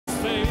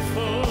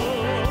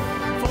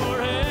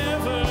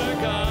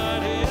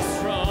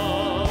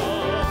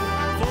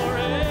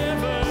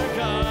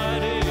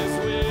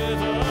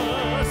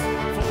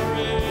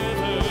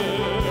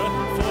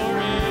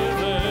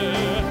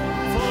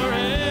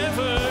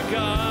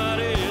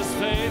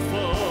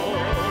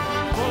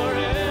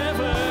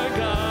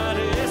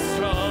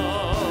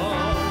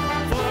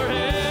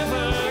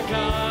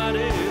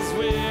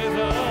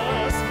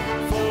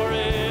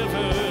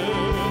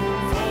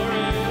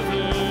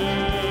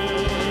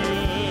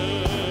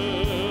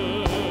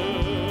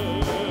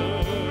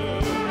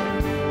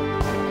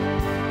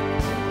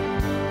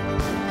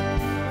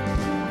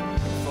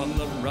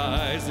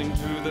rising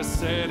to the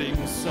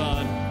setting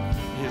sun.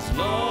 His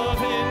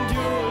love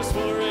endures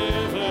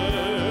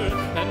forever,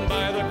 and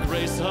by the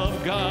grace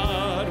of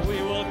God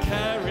we will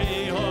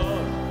carry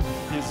on.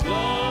 His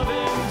love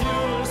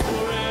endures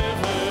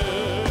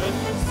forever.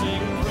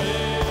 Sing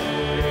praise,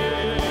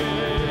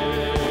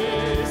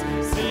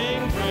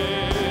 sing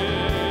praise,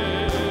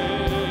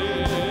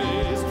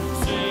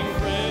 sing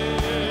praise,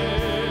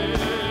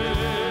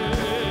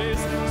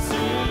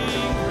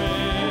 sing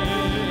praise.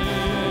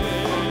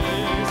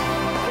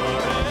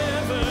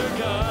 Forever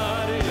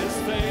God is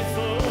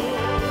faithful.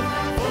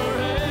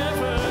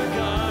 Forever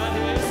God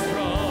is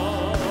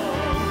strong.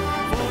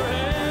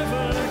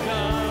 Forever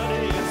God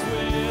is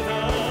with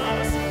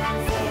us.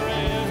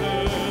 Forever.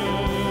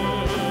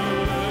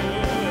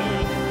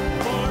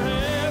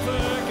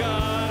 Forever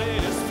God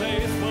is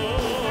faithful.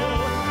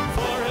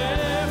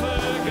 Forever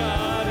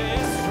God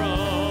is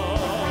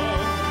strong.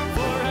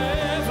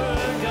 Forever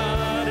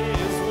God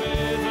is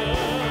with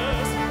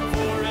us.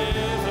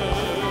 Forever.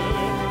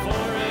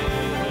 Forever.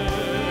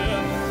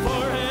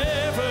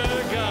 Forever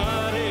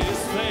God is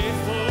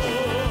faithful.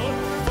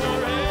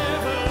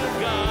 Forever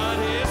God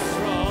is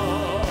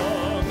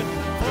strong.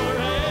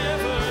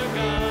 Forever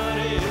God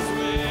is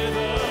with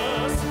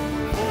us.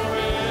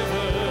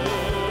 Forever.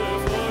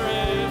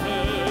 Forever.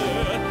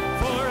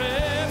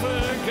 Forever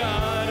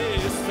God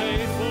is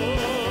faithful.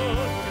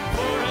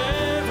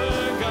 Forever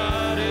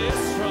God is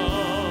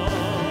strong.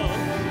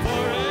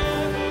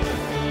 Forever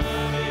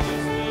God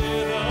is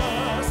with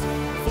us.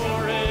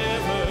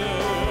 Forever.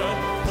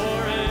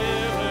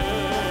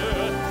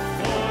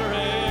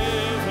 Forever.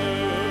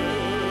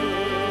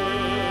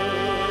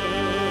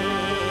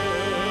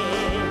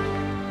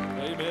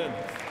 Amen.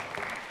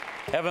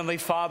 Heavenly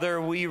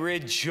Father, we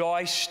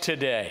rejoice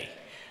today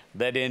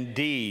that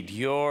indeed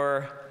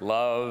your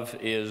love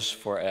is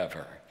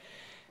forever,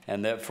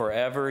 and that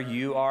forever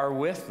you are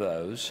with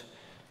those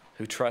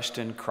who trust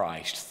in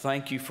Christ.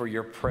 Thank you for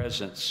your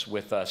presence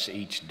with us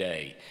each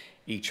day,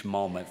 each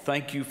moment.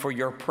 Thank you for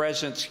your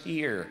presence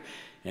here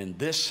in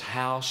this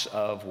house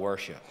of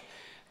worship.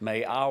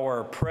 May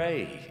our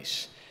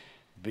praise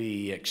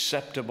be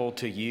acceptable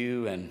to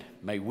you, and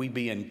may we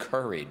be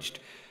encouraged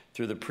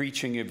through the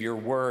preaching of your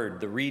word,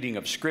 the reading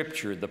of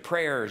Scripture, the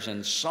prayers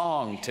and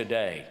song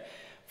today.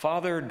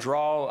 Father,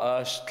 draw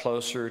us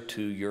closer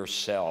to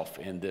yourself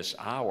in this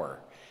hour,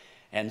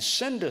 and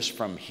send us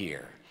from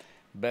here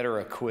better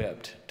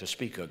equipped to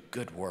speak a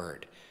good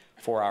word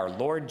for our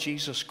Lord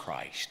Jesus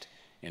Christ,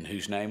 in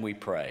whose name we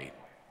pray.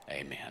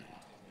 Amen.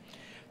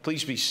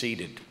 Please be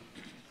seated.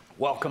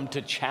 Welcome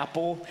to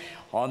chapel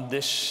on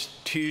this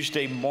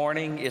Tuesday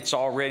morning. It's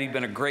already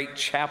been a great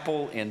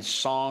chapel in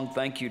song.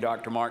 Thank you,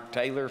 Dr. Mark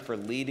Taylor, for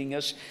leading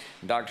us.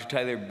 Dr.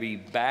 Taylor will be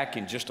back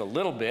in just a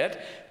little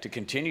bit to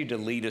continue to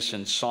lead us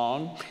in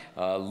song.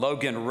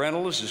 Logan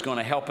Reynolds is going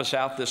to help us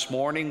out this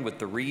morning with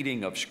the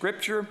reading of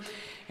Scripture.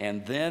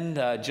 And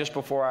then just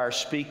before our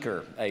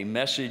speaker, a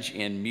message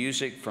in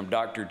music from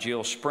Dr.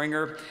 Jill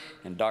Springer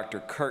and Dr.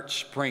 Kurt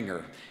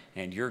Springer.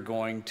 And you're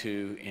going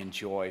to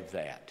enjoy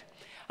that.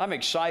 I'm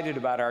excited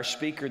about our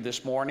speaker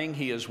this morning.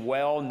 He is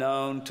well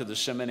known to the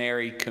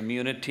seminary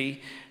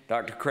community.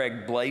 Dr.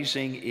 Craig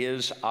Blaising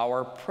is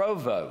our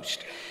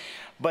provost.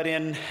 But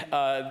in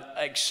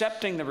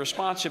accepting the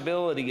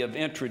responsibility of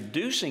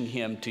introducing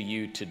him to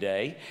you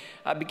today,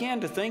 I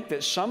began to think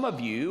that some of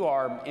you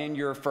are in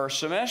your first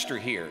semester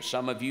here.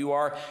 Some of you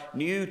are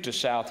new to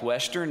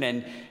Southwestern,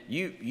 and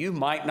you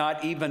might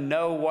not even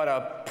know what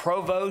a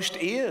provost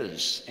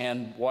is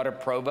and what a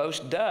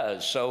provost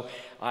does. So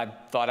I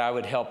thought I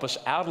would help us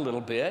out a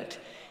little bit.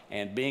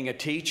 And being a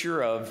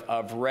teacher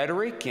of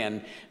rhetoric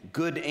and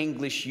good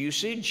English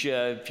usage,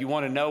 if you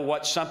want to know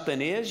what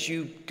something is,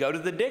 you go to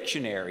the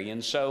dictionary.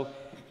 And so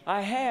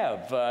I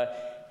have.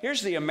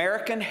 Here's the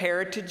American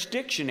Heritage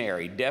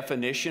Dictionary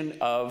definition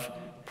of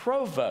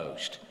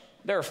provost.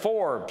 There are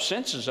 4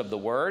 senses of the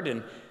word,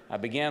 and I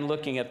began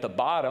looking at the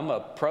bottom. A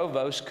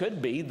provost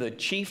could be the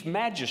chief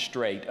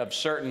magistrate of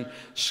certain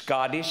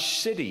Scottish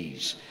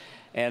cities.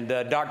 And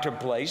Dr.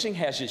 Blaising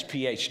has his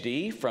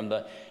PhD from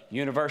the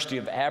University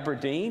of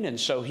Aberdeen, and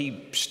so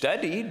he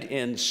studied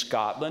in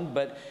Scotland,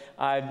 but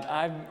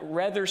I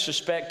rather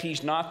suspect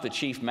he's not the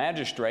chief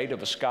magistrate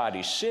of a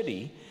Scottish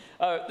city.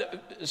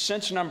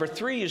 Sense number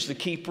 3 is the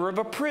keeper of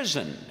a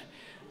prison,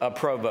 a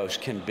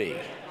provost can be.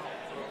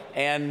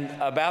 And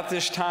about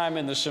this time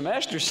in the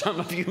semester, some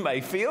of you may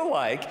feel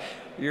like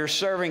you're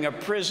serving a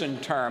prison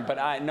term, but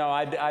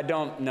I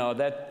don't know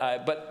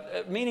that.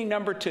 But meaning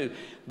number 2,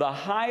 the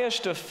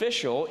highest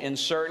official in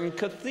certain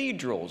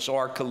cathedrals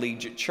or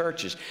collegiate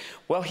churches.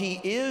 Well, he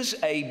is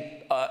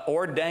a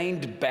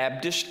ordained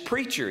Baptist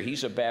preacher.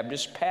 He's a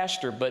Baptist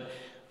pastor, but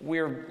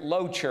we're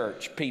low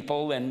church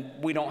people and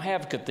we don't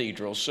have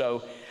cathedrals.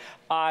 So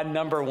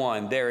number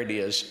 1, there it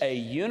is, a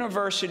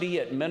university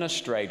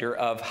administrator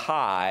of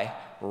high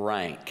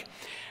rank.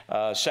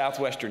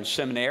 Southwestern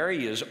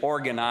Seminary is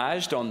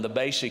organized on the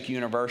basic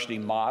university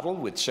model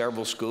with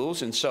several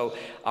schools, and so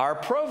our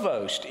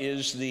provost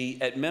is the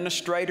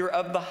administrator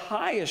of the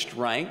highest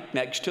rank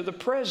next to the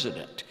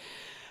president.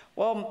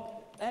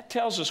 Well, that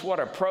tells us what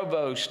a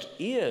provost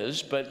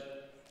is,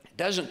 but it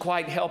doesn't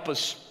quite help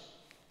us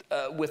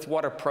with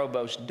what a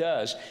provost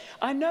does.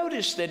 I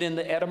noticed that in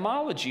the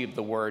etymology of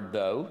the word,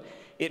 though,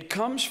 it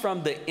comes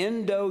from the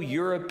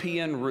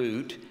Indo-European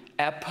root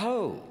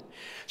apo.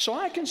 So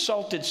I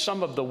consulted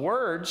some of the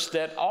words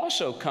that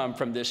also come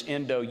from this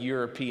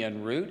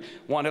Indo-European root.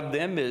 One of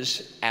them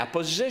is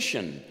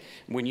apposition.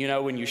 When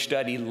you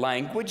study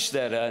language,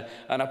 that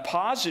an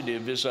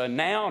appositive is a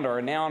noun or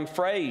a noun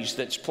phrase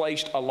that's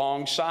placed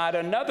alongside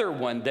another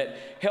one that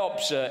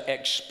helps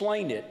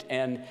explain it.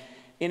 And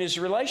in his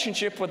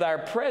relationship with our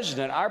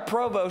president, our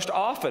provost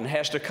often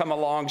has to come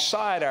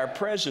alongside our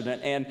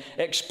president and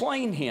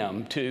explain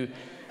him to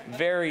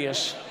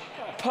various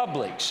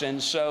publics.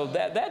 And so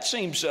that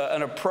seems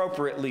an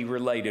appropriately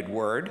related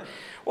word.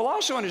 Well,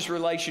 also in his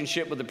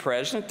relationship with the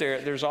president,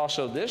 there's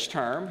also this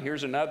term.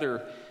 Here's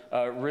another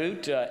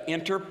root,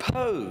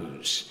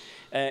 interpose.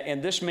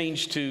 And this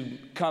means to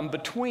come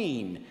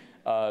between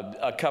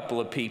a couple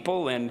of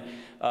people. And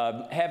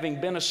having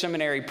been a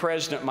seminary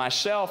president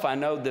myself, I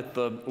know that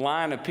the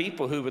line of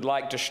people who would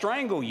like to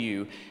strangle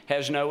you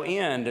has no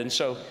end. And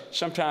so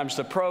sometimes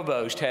the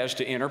provost has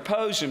to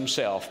interpose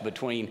himself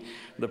between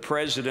the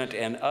president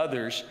and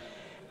others.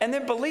 And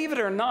then, believe it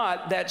or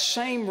not, that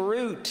same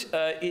root,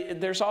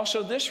 there's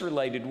also this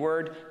related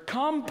word,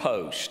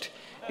 compost,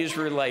 is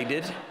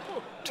related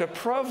to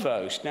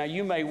provost. Now,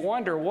 you may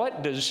wonder,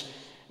 what does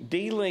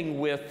dealing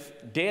with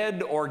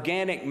dead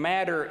organic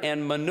matter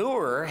and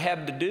manure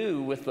have to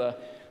do with the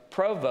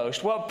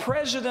provost? Well,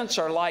 presidents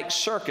are like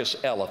circus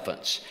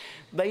elephants.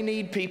 They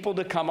need people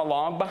to come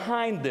along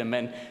behind them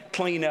and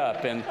clean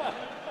up. And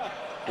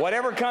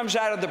whatever comes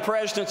out of the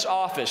president's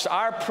office,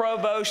 our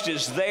provost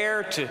is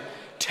there to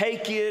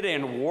take it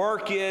and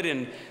work it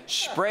and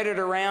spread it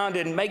around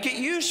and make it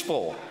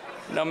useful,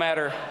 no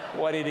matter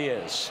what it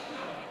is.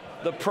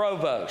 The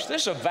provost.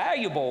 This is a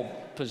valuable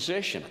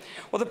position.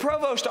 Well, the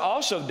provost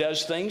also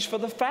does things for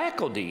the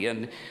faculty,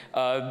 and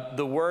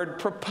the word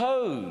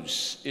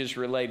propose is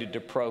related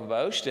to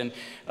provost. And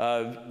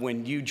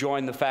when you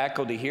join the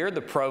faculty here,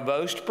 the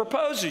provost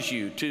proposes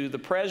you to the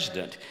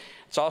president.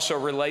 It's also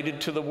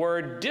related to the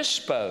word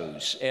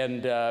dispose,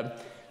 and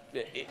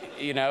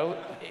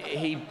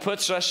he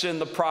puts us in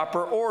the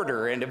proper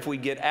order, and if we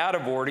get out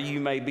of order, you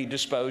may be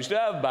disposed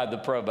of by the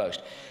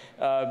provost.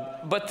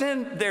 But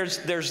then there's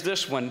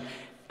this one.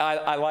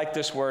 I like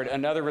this word.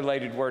 Another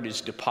related word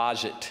is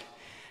deposit.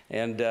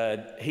 And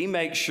he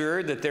makes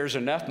sure that there's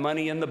enough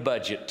money in the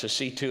budget to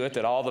see to it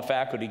that all the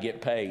faculty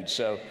get paid.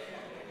 So,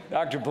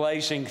 Dr.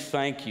 Blaising,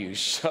 thank you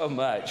so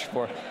much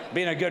for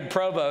being a good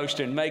provost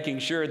and making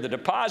sure the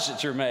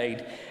deposits are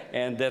made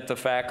and that the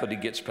faculty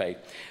gets paid.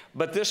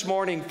 But this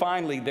morning,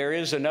 finally, there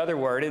is another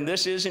word, and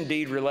this is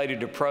indeed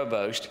related to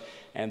provost,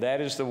 and that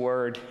is the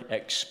word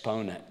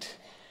exponent.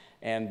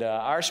 And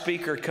our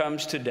speaker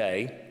comes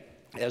today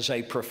as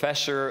a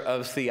professor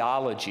of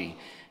theology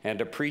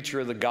and a preacher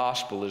of the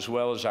gospel, as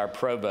well as our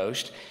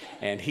provost.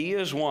 And he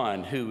is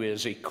one who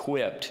is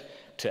equipped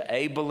to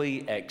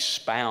ably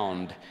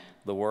expound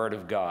the Word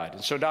of God.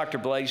 And so, Dr.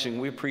 Blaising,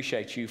 we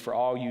appreciate you for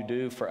all you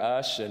do for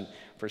us and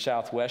for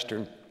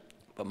Southwestern.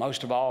 But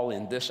most of all,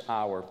 in this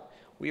hour,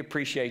 we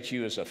appreciate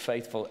you as a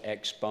faithful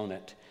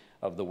exponent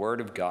of the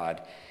Word of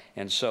God.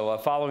 And so,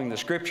 following the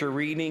scripture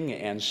reading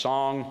and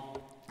song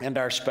and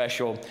our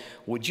special,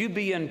 would you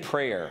be in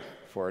prayer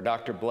for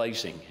Dr.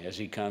 Blaising as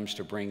he comes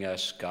to bring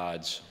us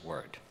God's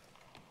Word?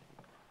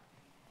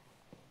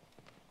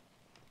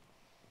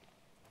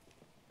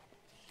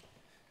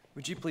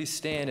 Would you please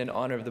stand in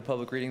honor of the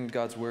public reading of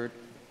God's Word?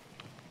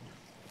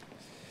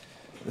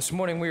 This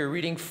morning we are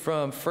reading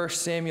from 1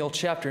 Samuel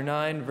chapter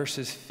 9,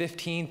 verses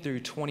 15 through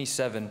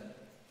 27.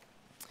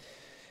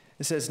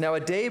 It says, "Now a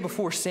day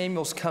before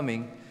Samuel's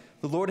coming,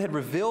 the Lord had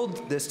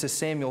revealed this to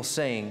Samuel,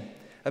 saying,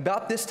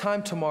 'About this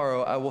time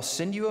tomorrow I will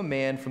send you a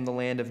man from the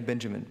land of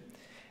Benjamin,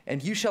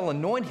 and you shall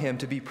anoint him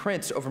to be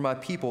prince over my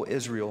people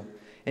Israel,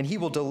 and he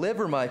will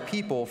deliver my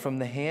people from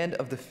the hand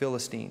of the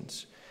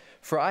Philistines.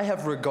 For I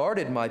have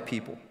regarded my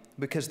people,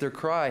 because their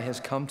cry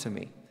has come to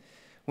me.'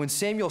 When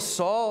Samuel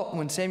saw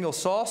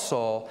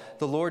Saul,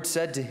 the Lord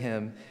said to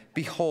him,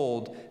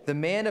 'Behold, the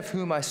man of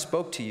whom I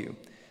spoke to you,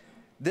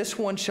 this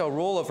one shall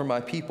rule over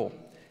my people.'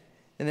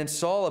 And then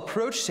Saul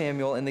approached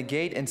Samuel in the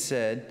gate and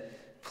said,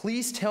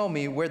 'Please tell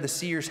me where the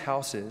seer's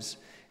house is.'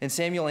 And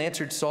Samuel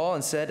answered Saul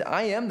and said,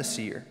 'I am the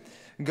seer.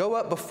 Go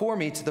up before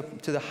me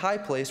to the high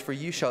place, for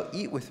you shall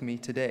eat with me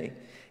today.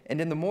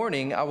 And in the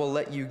morning I will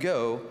let you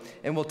go,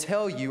 and will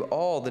tell you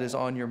all that is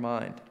on your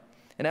mind.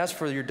 And as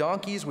for your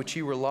donkeys, which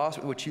you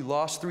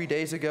lost 3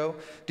 days ago,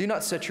 do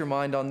not set your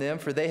mind on them,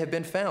 for they have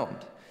been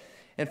found.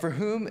 And for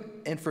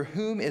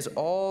whom is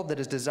all that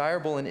is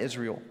desirable in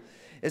Israel?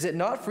 Is it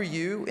not for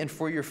you and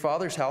for your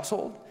father's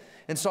household?'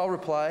 And Saul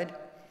replied,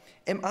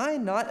 'Am I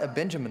not a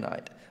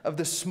Benjaminite, of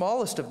the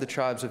smallest of the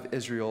tribes of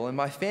Israel, and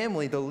my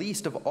family the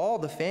least of all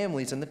the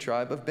families in the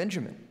tribe of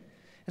Benjamin?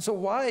 And so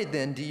why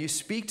then do you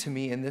speak to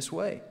me in this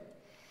way?'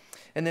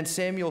 And then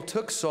Samuel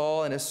took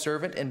Saul and his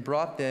servant and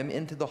brought them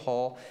into the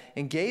hall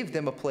and gave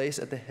them a place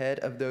at the head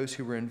of those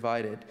who were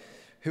invited,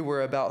 who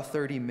were about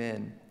 30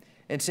 men.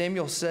 And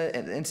Samuel said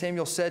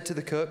to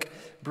the cook,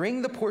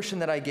 "Bring the portion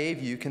that I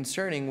gave you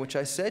concerning which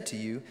I said to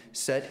you,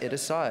 set it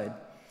aside."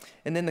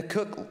 And then the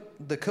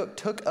cook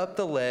took up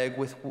the leg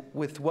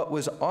with what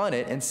was on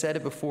it and set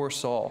it before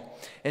Saul.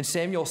 And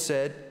Samuel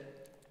said,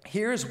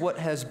 "Here is what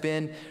has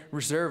been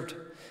reserved.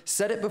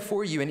 Set it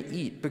before you and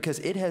eat, because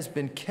it has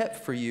been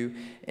kept for you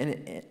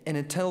and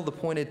until the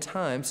appointed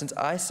time, since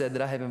I said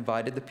that I have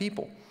invited the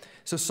people."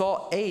 So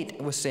Saul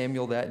ate with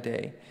Samuel that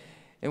day.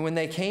 And when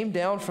they came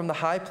down from the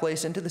high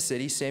place into the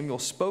city, Samuel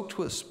spoke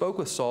with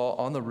Saul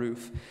on the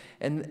roof.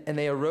 And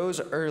they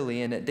arose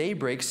early, and at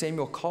daybreak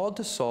Samuel called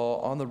to Saul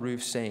on the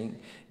roof, saying,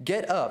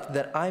 "Get up,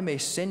 that I may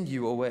send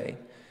you away."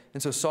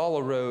 And so Saul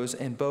arose,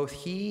 and both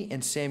he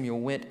and Samuel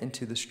went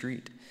into the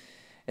street.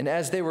 And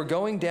as they were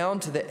going down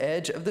to the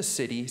edge of the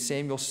city,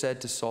 Samuel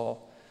said to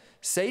Saul,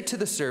 "Say to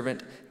the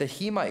servant that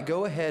he might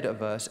go ahead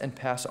of us and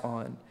pass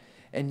on.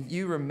 And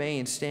you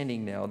remain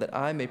standing now, that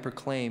I may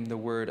proclaim the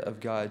word of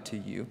God to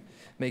you."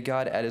 May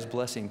God add his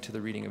blessing to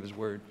the reading of his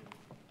word.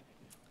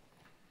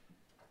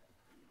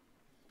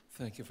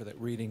 Thank you for that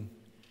reading.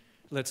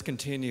 Let's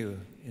continue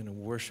in a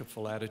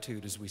worshipful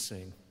attitude as we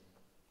sing.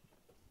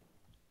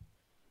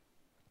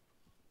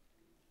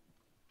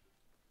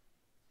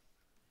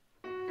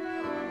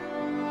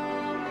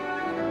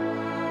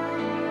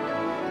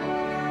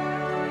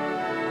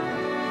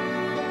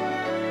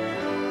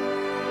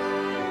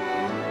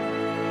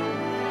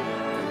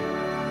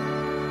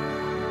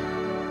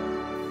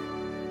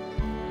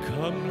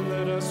 Come,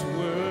 let us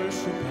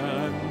worship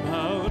and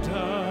bow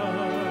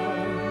down.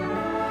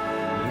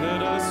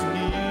 Let us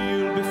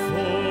kneel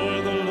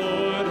before the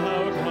Lord,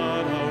 our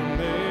God, our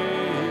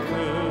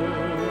Maker.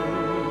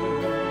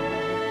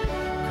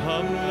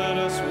 Come, let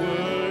us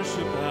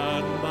worship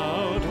and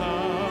bow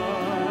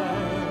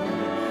down.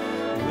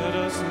 Let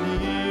us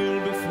kneel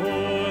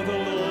before the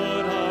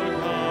Lord, our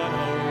God,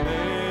 our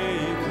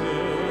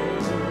Maker.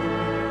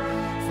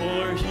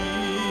 For He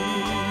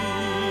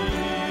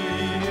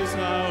is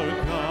our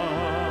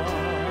God,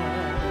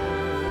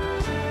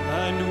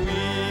 and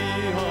we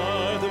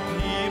are the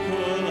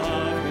people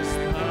of his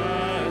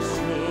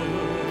pasture,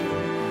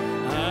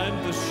 and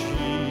the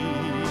sheep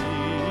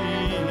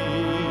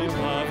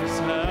of his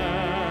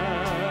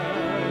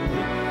hand,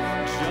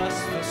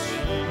 just the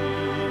sheep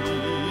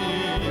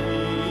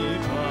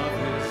of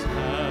his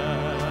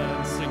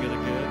hand. Sing it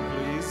again,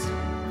 please.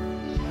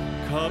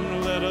 Come,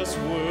 let us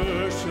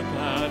worship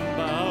and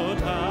bow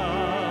down.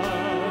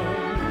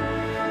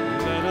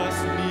 Let us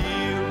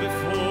kneel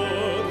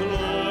before the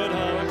Lord,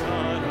 our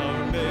God, our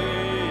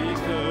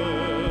Maker.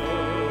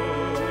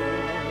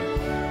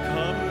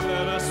 Come,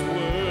 let us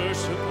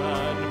worship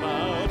and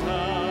bow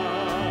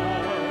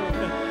down.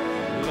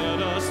 Let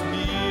us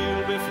kneel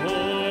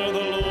before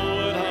the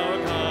Lord, our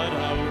God,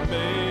 our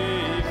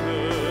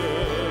Maker.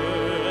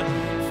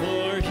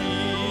 For He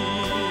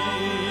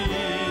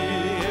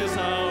is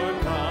our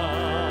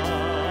God,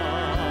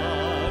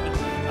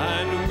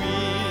 and we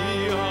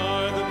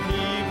are the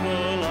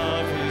people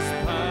of his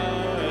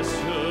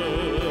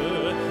pasture,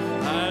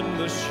 and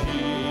the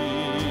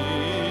sheep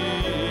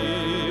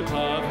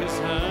of his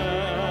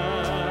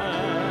hand,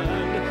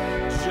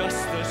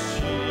 just the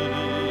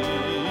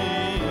sheep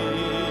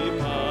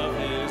of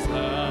his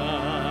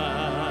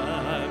hand.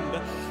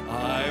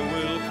 I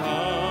will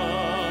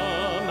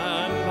come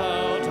and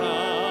bow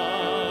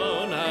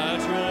down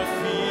at your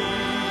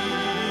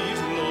feet,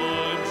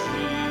 Lord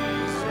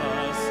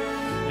Jesus.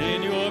 In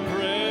your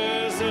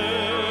presence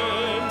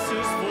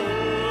is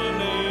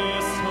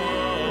fullness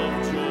of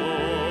joy.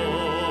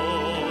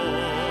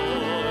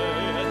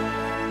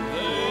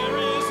 There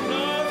is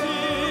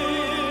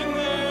nothing,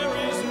 there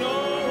is no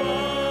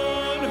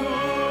one who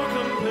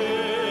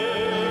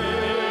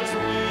compares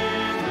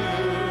with you.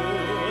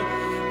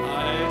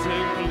 I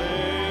take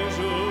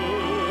pleasure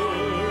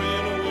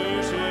in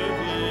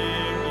worshiping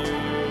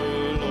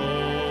you,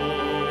 Lord.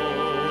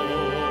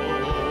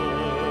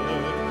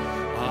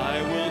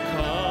 I will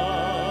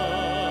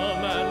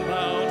come and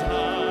bow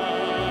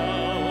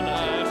down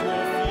at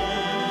your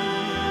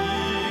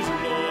feet,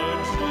 Lord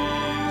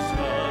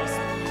Jesus.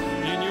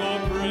 In your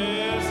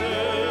presence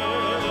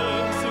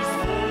is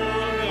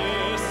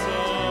fullness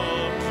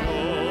of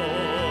joy.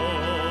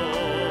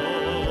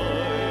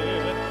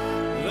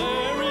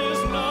 There is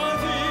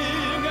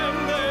nothing and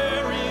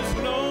there is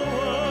no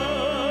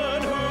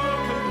one who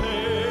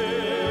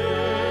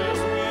compares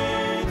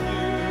with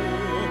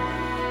you.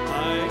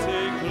 I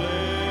take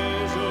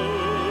pleasure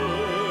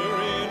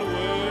in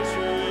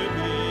worshiping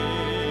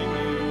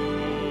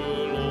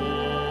you,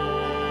 Lord.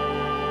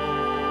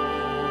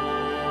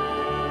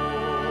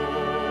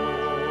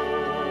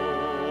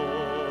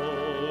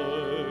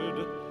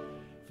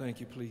 Thank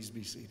you. Please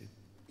be seated.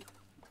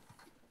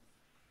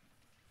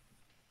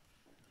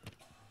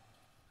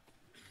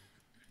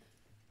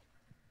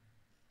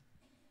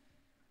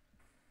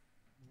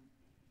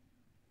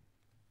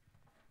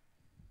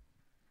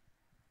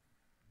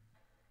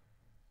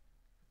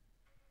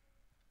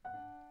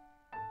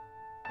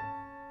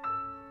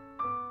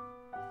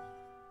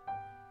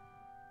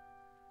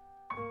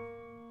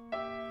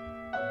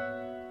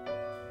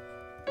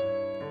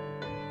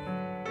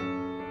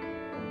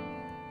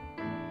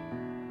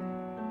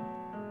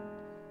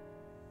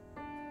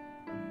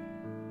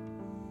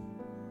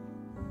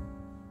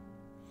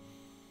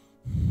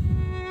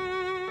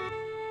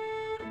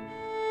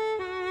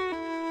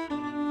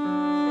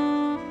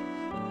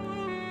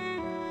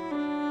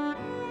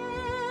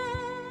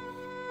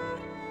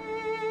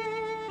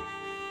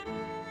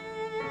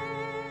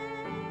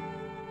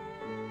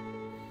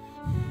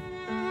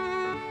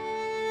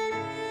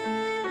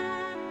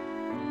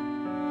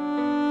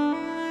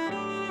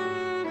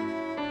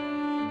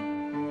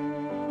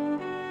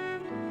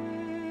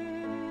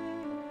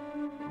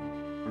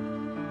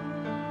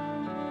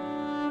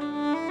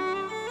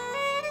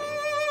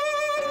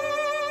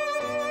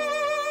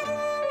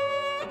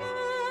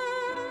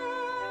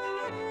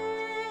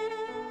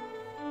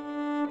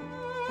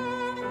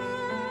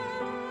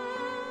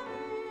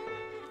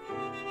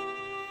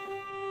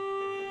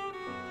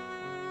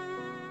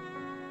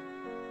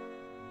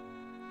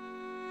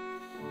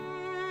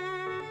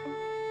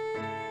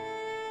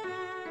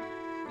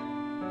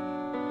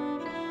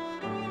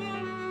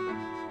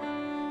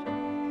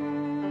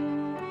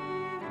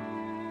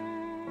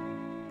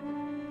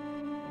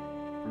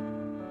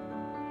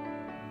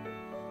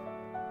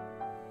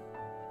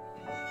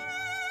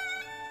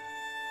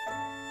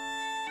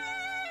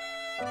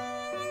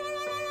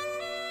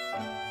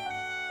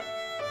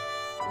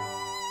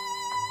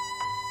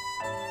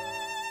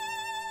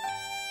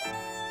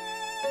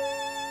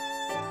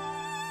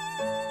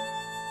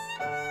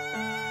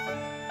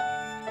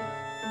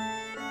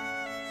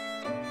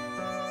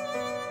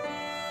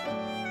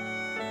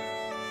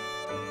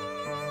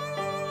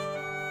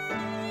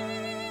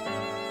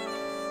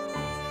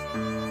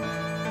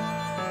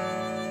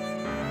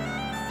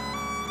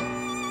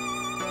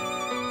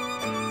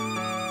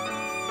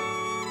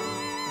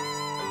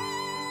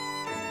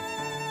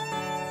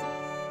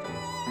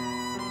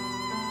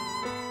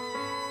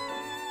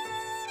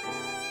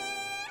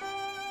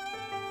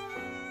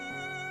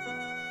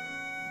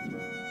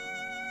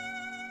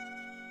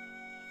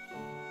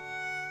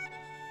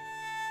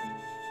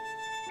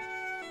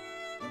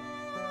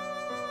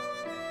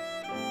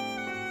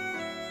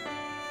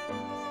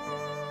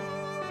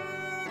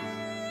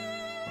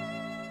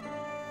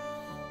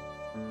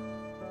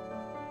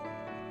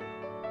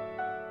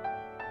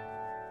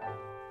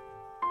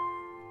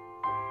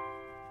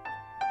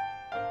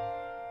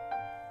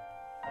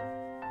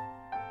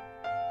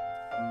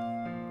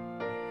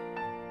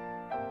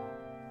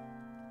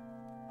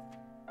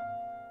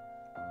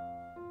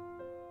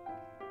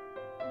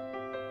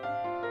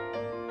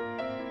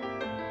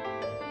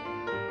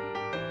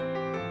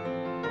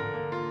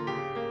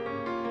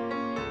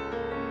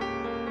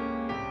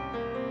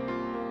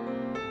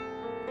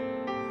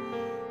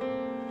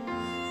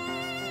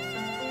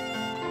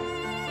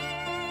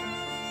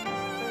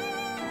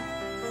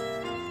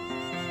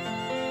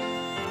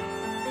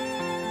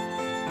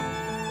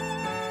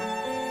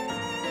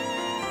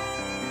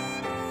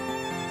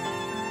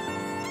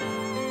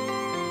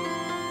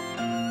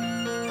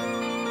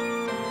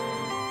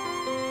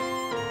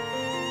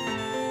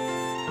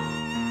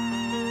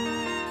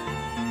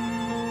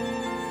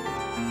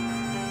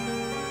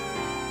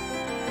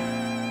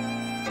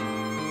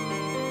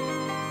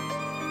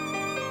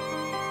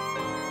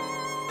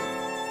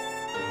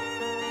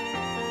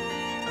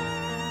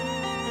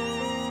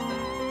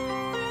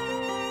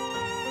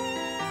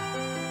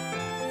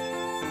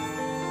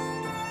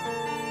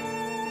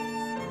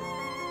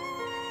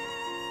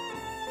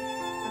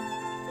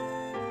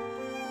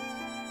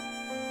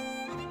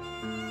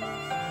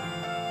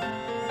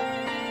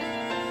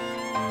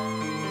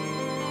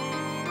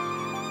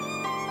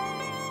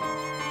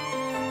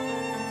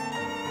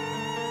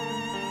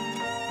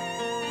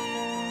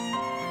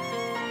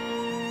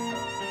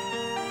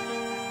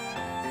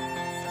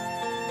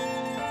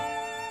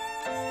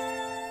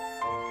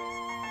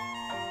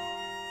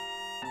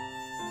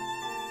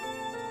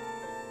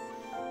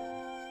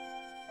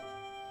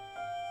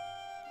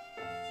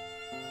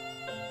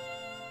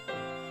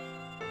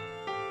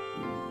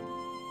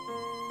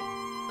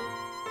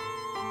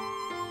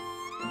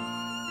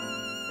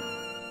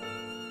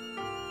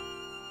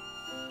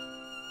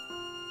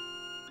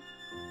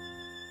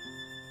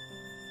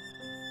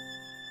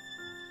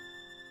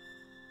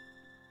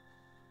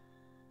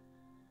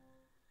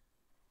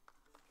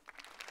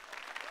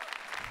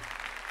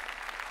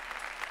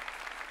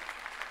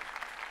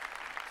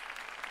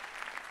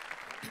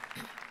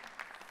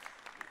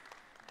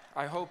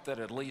 I hope that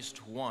at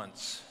least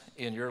once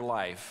in your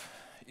life,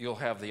 you'll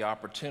have the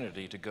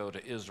opportunity to go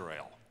to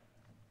Israel.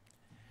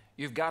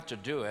 You've got to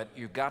do it.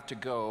 You've got to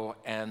go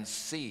and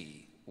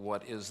see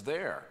what is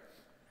there.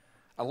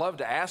 I love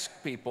to ask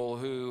people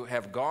who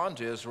have gone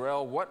to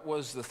Israel, what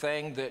was the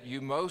thing that you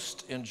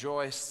most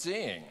enjoy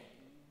seeing?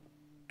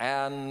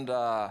 And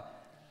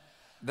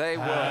they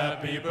will.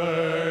 Happy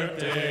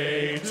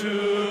birthday to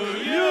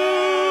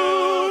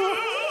you.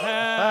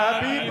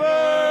 Happy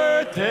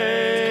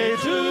birthday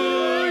to you.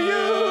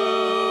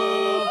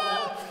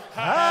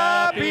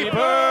 Happy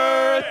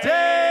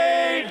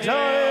birthday,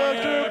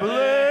 Dr.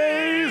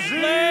 Blaising.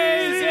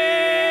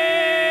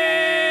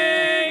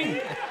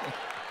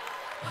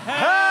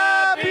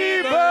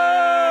 Happy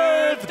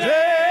birthday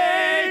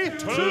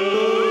to you.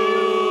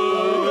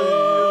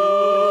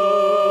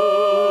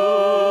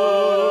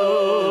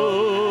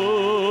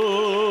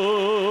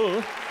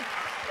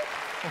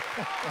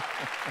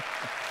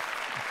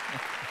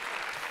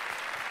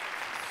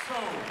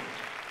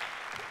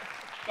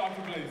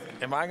 Dr. Blaising.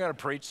 Am I going to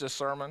preach this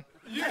sermon?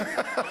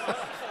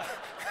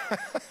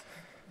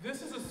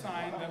 This is a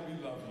sign that we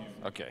love you.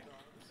 Okay.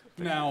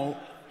 Now,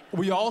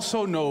 we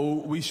also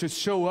know we should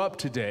show up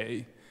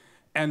today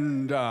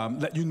and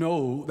let you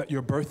know that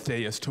your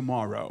birthday is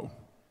tomorrow.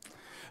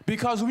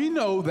 Because we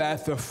know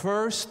that the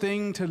first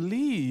thing to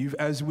leave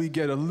as we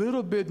get a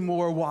little bit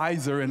more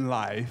wiser in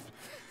life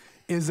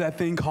is that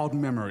thing called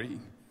memory.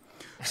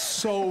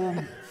 So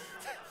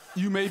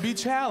you may be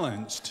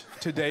challenged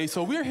today.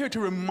 So we're here to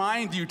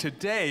remind you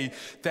today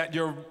that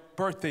your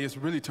birthday is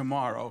really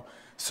tomorrow.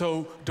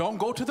 So don't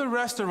go to the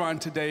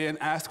restaurant today and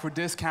ask for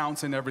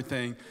discounts and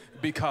everything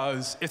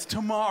because it's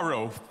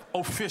tomorrow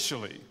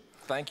officially.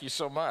 Thank you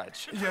so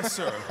much. Yes,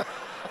 sir.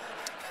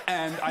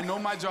 And I know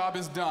my job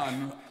is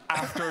done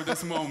after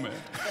this moment.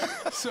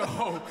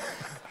 So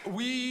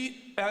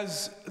we,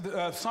 as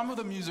some of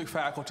the music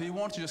faculty,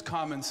 want to just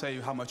come and say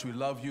how much we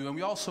love you, and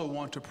we also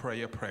want to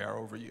pray a prayer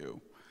over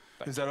you.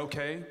 Is that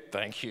okay?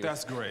 Thank you.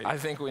 That's great. I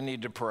think we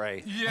need to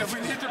pray. Yeah,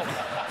 we need to.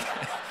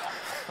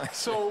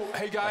 So,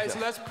 hey guys,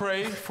 let's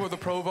pray for the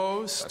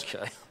provost.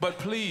 Okay. But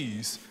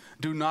please,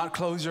 do not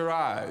close your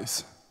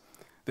eyes.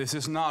 This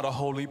is not a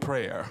holy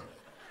prayer.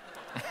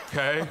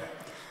 Okay?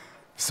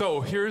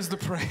 So, here's the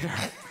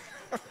prayer.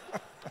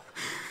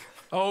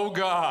 Oh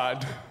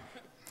God,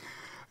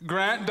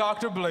 grant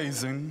Dr.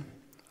 Blaising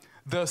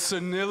the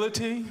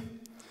senility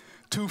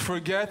to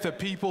forget the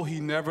people he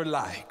never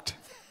liked.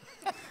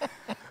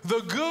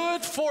 The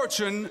good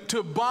fortune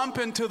to bump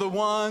into the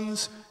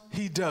ones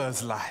he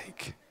does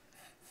like.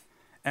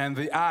 And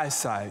the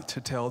eyesight to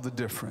tell the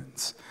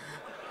difference.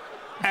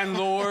 And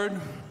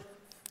Lord,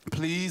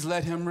 please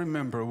let him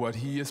remember what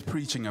he is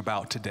preaching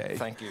about today.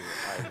 Thank you.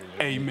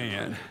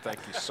 Amen. Thank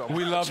you so much.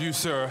 We love you,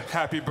 sir.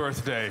 Happy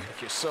birthday.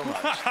 Thank you so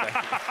much. Thank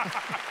you.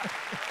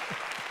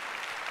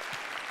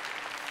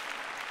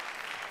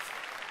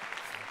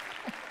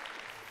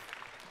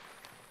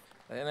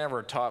 They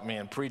never taught me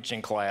in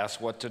preaching class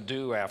what to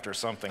do after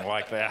something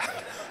like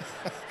that.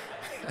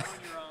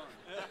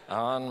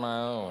 On my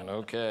own,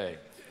 okay.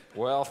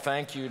 Well,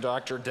 thank you,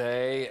 Dr.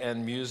 Day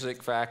and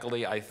music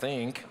faculty, I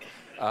think,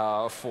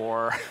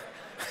 for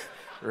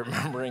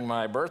remembering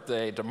my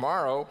birthday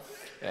tomorrow.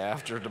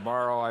 After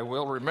tomorrow, I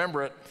will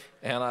remember it,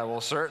 and I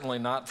will certainly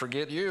not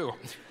forget you.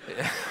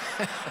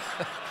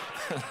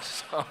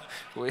 So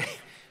we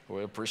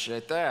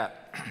appreciate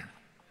that.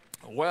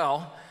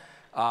 Well,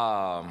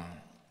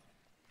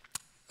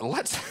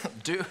 let's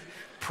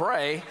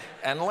pray,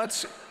 and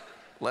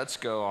let's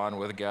go on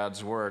with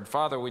God's word.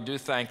 Father, we do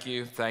thank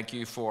you. Thank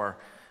you for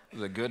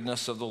the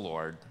goodness of the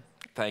Lord.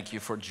 Thank you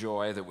for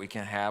joy that we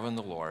can have in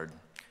the Lord.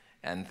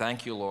 And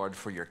thank you, Lord,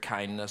 for your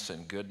kindness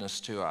and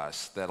goodness to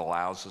us that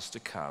allows us to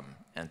come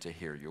and to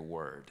hear your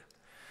word.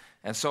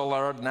 And so,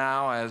 Lord,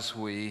 now as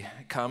we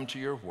come to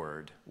your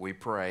word, we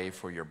pray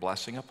for your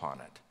blessing upon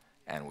it.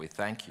 And we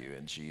thank you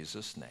in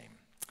Jesus' name.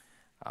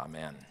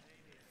 Amen.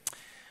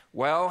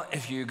 Well,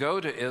 if you go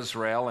to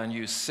Israel and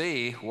you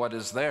see what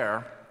is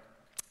there,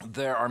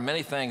 there are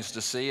many things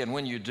to see. And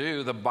when you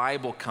do, the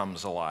Bible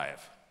comes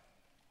alive.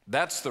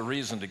 That's the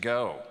reason to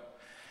go.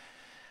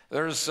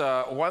 There's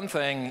one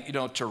thing,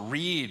 to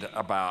read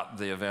about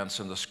the events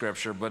in the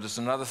scripture, but it's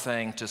another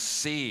thing to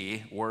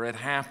see where it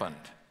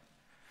happened.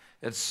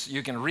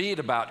 You can read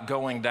about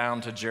going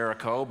down to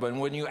Jericho, but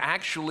when you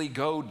actually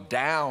go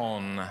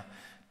down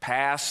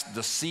past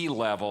the sea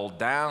level,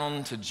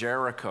 down to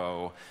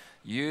Jericho,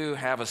 you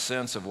have a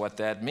sense of what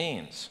that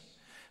means.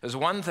 There's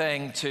one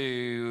thing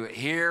to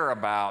hear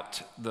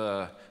about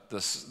the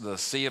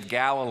Sea of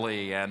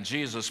Galilee and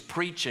Jesus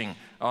preaching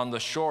on the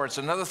shore. It's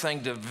another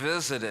thing to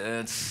visit it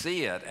and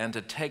see it and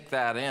to take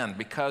that in,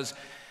 because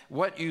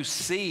what you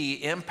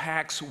see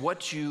impacts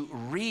what you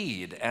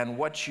read and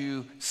what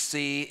you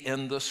see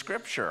in the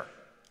scripture.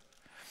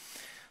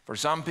 For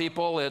some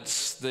people,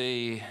 it's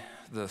the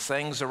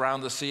things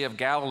around the Sea of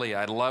Galilee.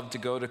 I'd love to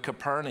go to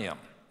Capernaum.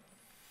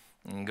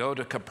 And go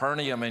to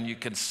Capernaum and you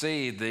can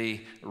see the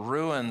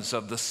ruins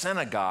of the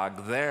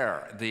synagogue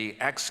there, the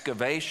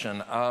excavation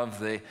of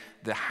the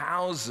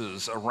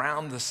houses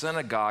around the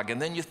synagogue.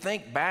 And then you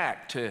think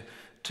back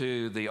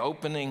to the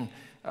opening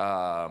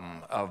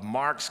of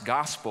Mark's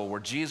gospel,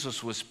 where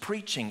Jesus was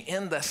preaching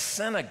in the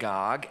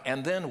synagogue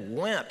and then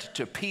went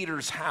to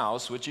Peter's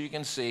house, which you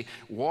can see,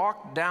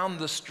 walked down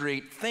the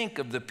street. Think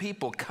of the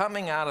people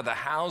coming out of the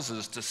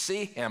houses to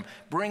see him,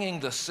 bringing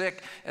the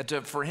sick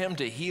for him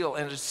to heal.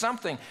 And it's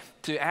something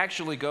to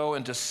actually go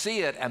and to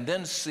see it and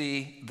then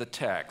see the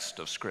text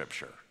of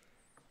Scripture.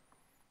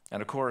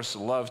 And of course,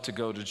 love to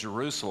go to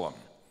Jerusalem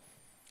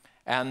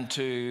and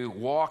to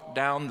walk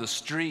down the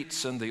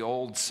streets in the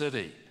old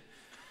city,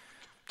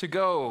 to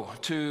go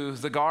to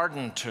the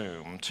Garden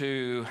Tomb,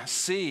 to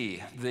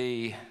see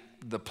the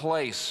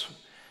place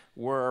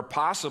where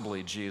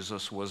possibly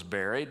Jesus was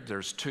buried.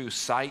 There's 2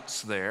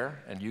 sites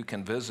there, and you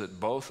can visit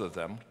both of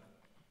them.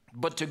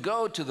 But to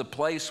go to the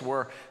place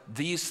where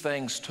these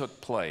things took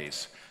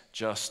place,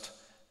 just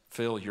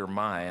fill your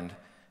mind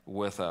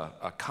with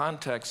a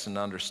context and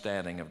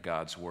understanding of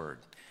God's Word.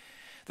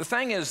 The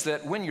thing is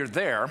that when you're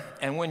there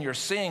and when you're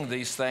seeing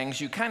these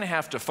things, you kind of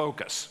have to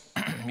focus.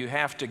 You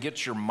have to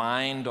get your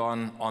mind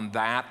on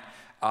that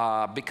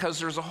because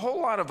there's a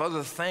whole lot of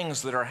other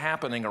things that are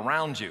happening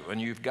around you, and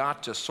you've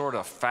got to sort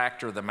of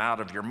factor them out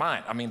of your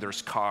mind. I mean,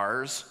 there's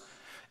cars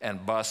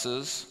and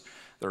buses,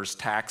 there's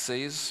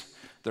taxis,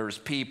 there's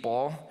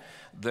people,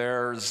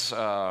 there's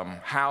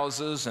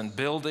houses and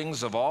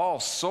buildings of all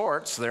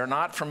sorts. They're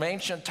not from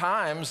ancient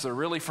times, they're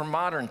really from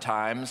modern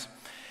times.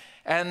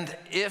 And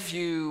if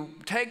you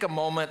take a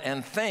moment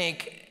and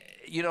think,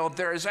 you know,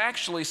 there is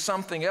actually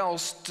something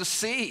else to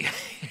see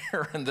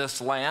here in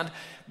this land,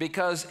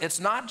 because it's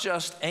not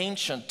just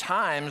ancient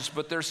times,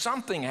 but there's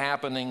something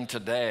happening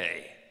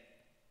today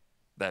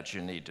that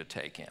you need to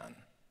take in.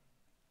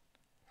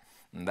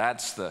 And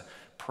that's the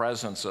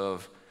presence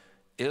of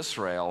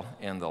Israel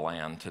in the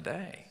land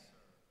today.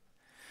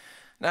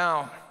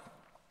 Now,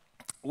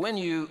 when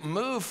you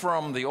move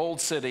from the old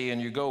city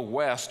and you go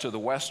west to the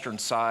western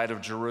side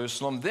of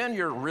Jerusalem, then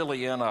you're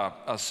really in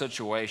a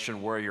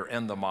situation where you're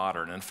in the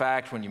modern. In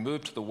fact, when you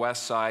move to the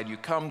west side, you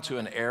come to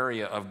an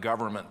area of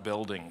government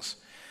buildings.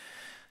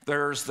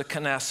 There's the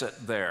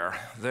Knesset there.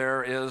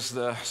 There is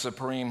the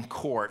Supreme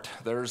Court.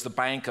 There's the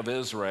Bank of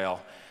Israel.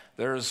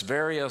 There's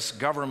various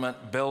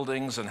government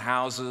buildings and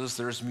houses.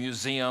 There's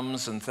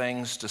museums and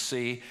things to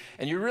see.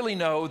 And you really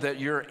know that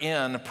you're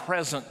in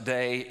present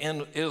day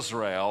in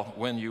Israel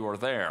when you are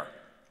there.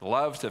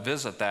 Love to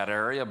visit that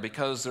area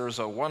because there's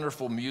a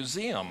wonderful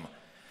museum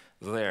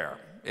there.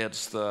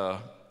 It's the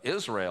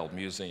Israel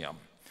Museum.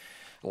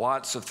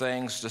 Lots of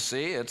things to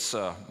see. It's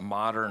a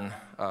modern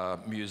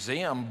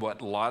museum,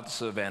 but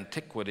lots of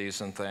antiquities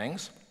and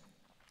things.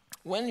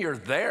 When you're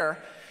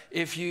there,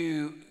 if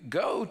you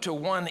go to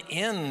one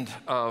end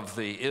of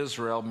the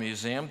Israel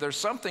Museum, there's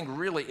something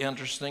really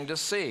interesting to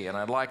see, and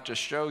I'd like to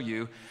show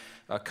you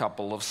a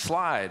couple of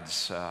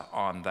slides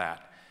on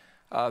that.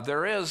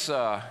 There is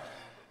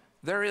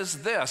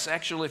this.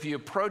 Actually, if you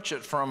approach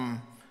it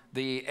from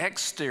the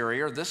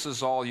exterior, this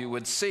is all you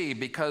would see,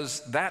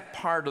 because that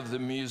part of the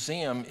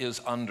museum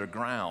is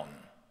underground.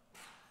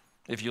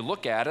 If you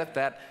look at it,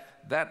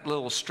 that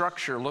little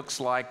structure looks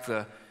like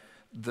the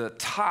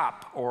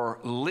top or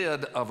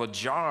lid of a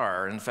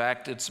jar. In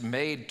fact, it's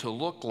made to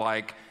look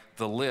like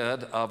the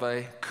lid of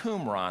a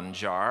Qumran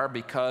jar,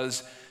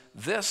 because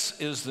this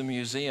is the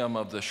museum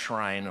of the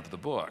Shrine of the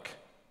Book.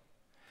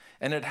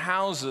 And it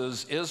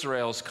houses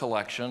Israel's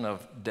collection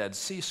of Dead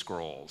Sea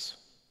Scrolls.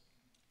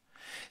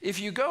 If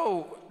you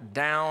go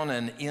down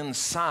and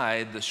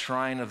inside the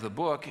Shrine of the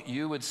Book,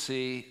 you would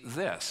see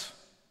this.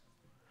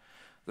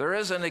 There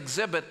is an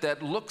exhibit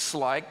that looks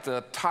like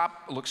the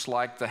top looks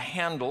like the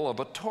handle of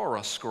a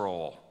Torah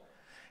scroll.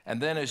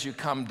 And then as you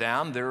come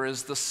down, there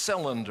is the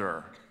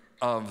cylinder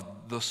of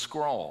the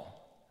scroll.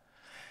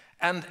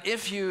 And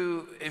if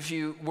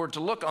you were to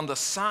look on the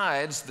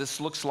sides, this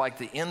looks like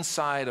the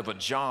inside of a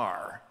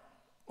jar,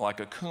 like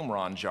a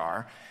Qumran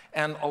jar.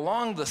 And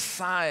along the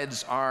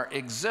sides are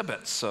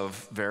exhibits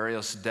of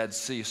various Dead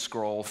Sea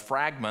Scroll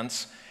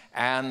fragments,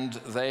 and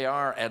they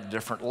are at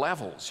different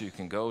levels. You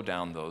can go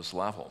down those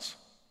levels.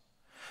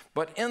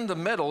 But in the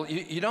middle,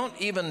 you don't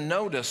even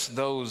notice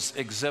those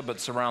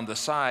exhibits around the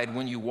side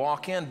when you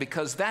walk in,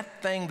 because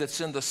that thing that's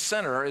in the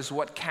center is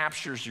what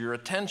captures your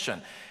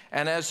attention.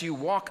 And as you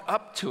walk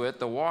up to it,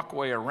 the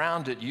walkway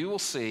around it, you will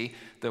see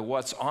that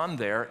what's on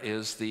there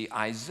is the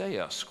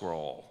Isaiah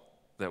scroll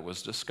that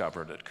was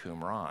discovered at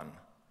Qumran,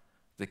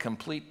 the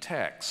complete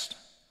text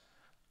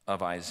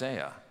of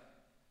Isaiah.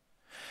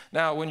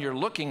 Now, when you're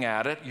looking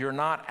at it, you're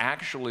not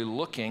actually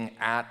looking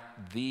at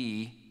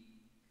the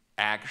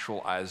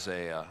actual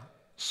Isaiah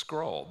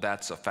scroll.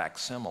 That's a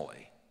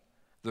facsimile.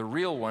 The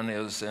real one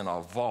is in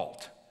a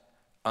vault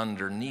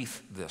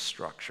underneath this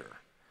structure,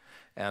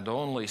 and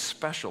only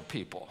special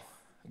people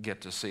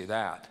get to see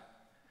that.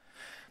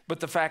 But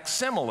the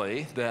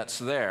facsimile that's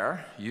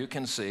there, you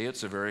can see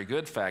it's a very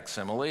good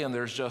facsimile, and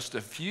there's just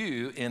a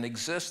few in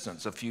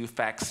existence, a few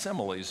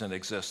facsimiles in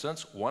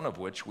existence, one of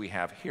which we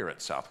have here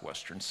at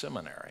Southwestern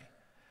Seminary.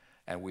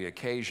 And we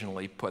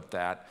occasionally put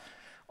that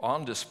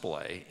on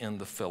display in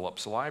the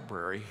Phillips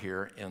Library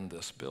here in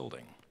this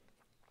building.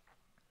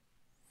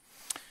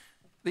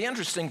 The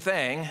interesting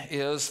thing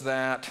is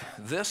that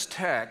this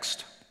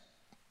text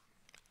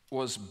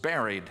was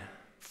buried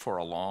for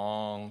a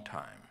long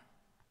time.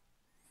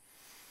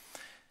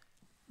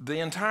 The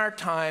entire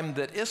time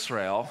that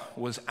Israel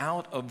was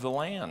out of the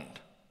land.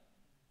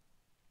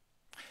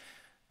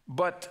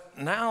 But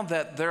now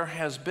that there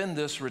has been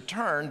this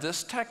return,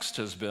 this text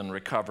has been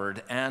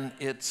recovered, and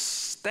it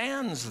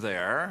stands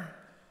there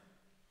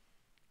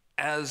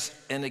as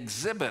an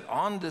exhibit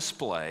on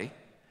display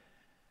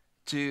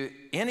to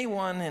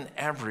anyone and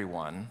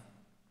everyone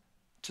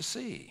to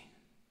see.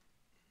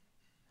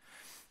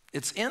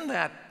 It's in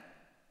that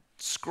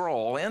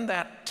scroll, in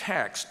that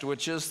text,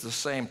 which is the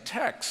same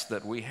text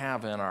that we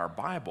have in our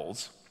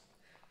Bibles,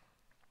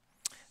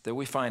 that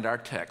we find our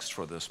text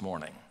for this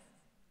morning.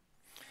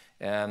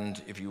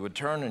 And if you would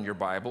turn in your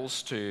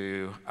Bibles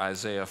to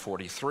Isaiah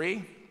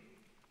 43,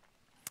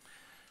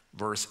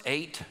 verse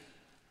 8,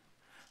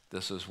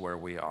 this is where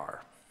we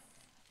are.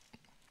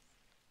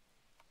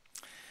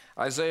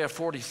 Isaiah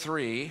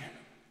 43,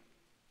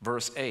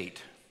 verse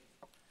 8.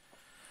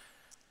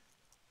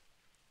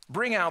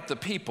 Bring out the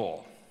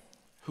people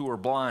who are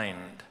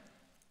blind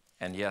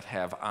and yet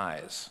have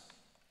eyes,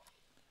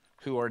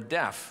 who are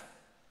deaf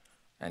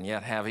and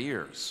yet have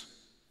ears.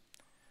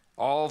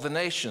 All the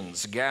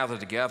nations gather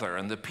together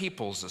and the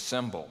peoples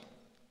assemble.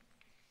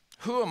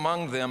 Who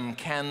among them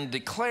can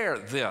declare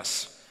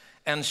this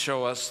and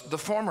show us the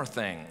former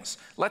things?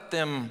 Let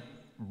them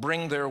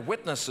bring their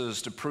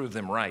witnesses to prove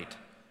them right,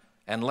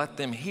 and let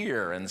them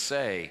hear and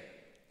say,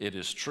 it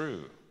is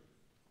true.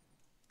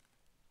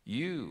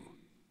 You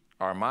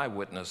are my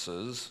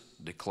witnesses,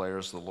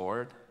 declares the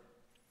Lord,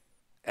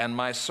 and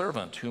my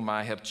servant whom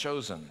I have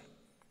chosen,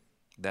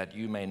 that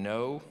you may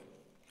know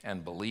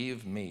and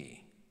believe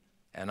me,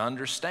 and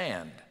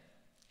understand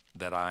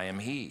that I am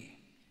he.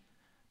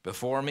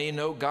 Before me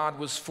no God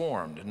was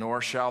formed,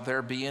 nor shall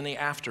there be any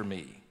after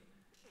me.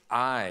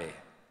 I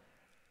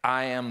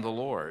am the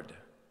Lord,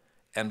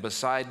 and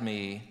beside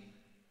me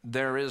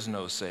there is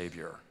no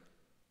Savior.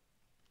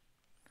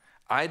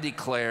 I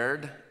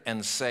declared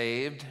and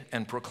saved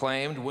and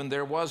proclaimed when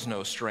there was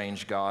no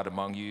strange God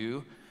among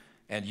you,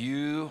 and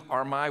you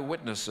are my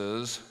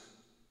witnesses,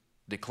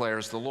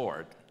 declares the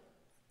Lord,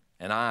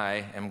 and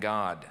I am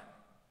God.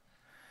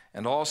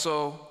 And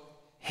also,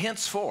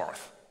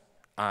 henceforth,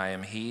 I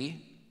am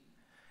he,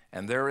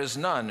 and there is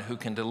none who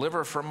can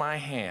deliver from my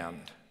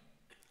hand.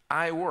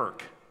 I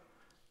work,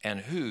 and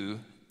who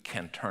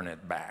can turn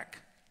it back?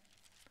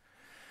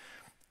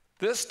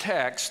 This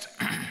text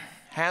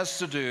has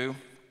to do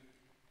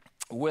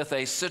with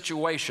a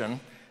situation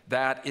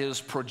that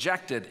is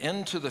projected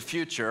into the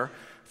future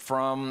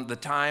from the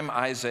time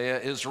Isaiah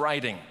is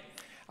writing.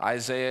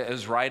 Isaiah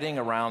is writing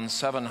around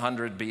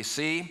 700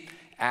 BC,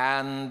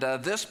 and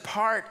this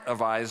part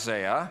of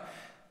Isaiah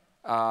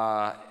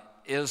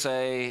is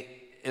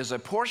a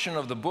portion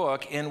of the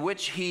book in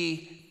which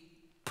he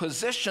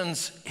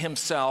positions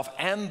himself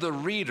and the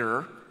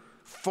reader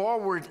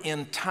forward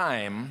in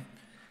time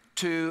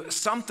to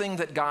something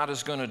that God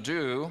is going to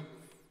do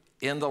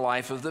in the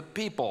life of the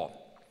people.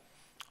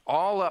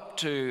 All up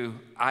to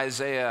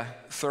Isaiah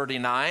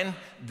 39,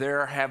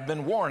 there have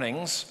been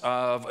warnings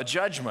of a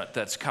judgment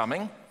that's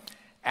coming,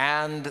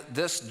 and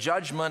this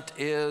judgment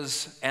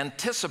is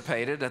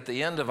anticipated at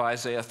the end of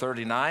Isaiah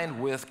 39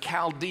 with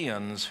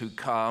Chaldeans who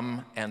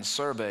come and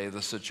survey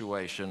the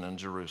situation in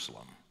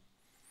Jerusalem.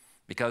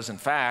 Because in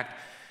fact,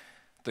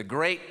 the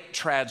great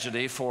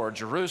tragedy for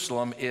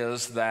Jerusalem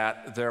is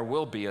that there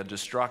will be a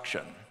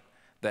destruction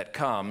that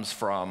comes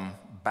from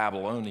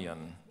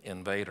Babylonian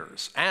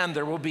invaders, and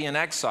there will be an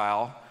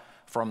exile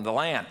from the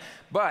land.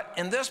 But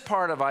in this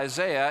part of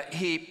Isaiah,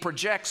 he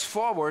projects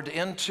forward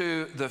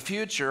into the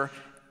future,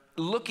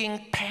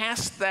 looking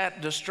past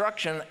that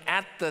destruction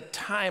at the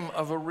time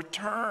of a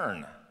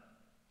return.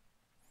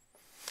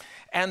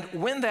 And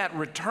when that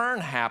return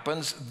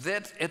happens,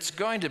 it's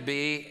going to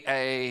be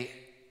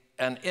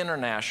an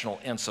international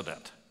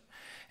incident.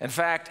 In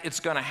fact, it's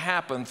going to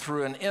happen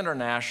through an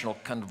international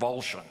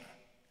convulsion.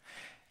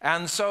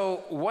 And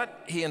so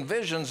what he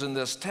envisions in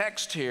this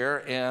text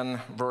here in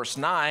verse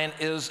 9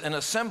 is an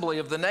assembly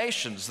of the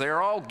nations.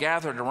 They're all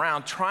gathered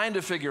around trying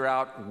to figure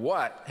out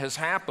what has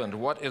happened,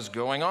 what is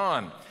going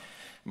on.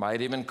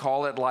 Might even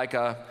call it like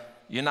a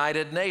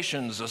United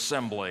Nations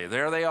assembly.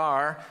 There they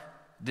are,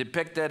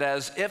 depicted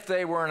as if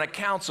they were in a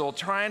council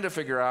trying to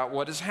figure out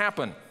what has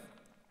happened.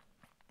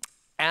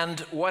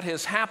 And what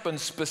has happened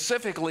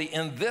specifically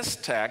in this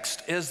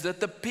text is that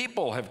the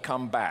people have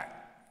come back.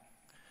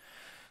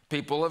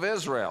 People of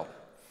Israel.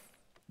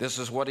 This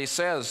is what he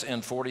says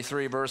in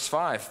 43 verse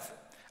 5.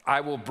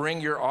 I will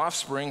bring your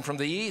offspring from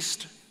the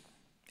east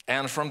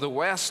And from the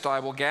west I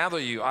will gather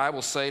you. I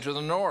will say to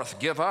the north,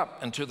 give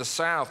up, and to the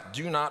south,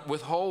 do not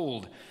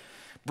withhold.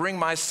 Bring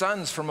my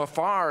sons from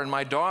afar and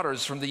my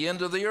daughters from the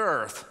end of the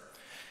earth.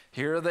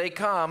 Here they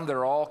come.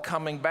 They're all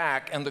coming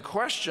back. And the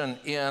question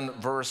in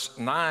verse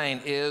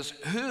 9 is,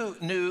 who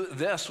knew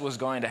this was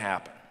going to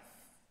happen?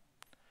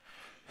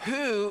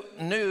 Who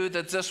knew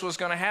that this was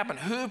going to happen?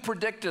 Who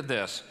predicted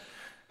this?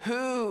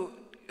 Who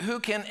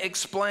can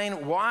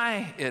explain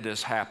why it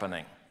is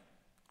happening?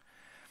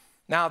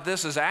 Now,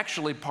 this is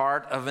actually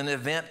part of an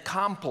event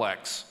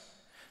complex.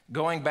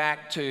 Going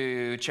back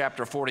to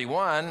chapter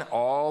 41,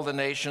 all the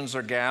nations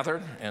are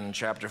gathered. In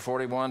chapter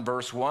 41,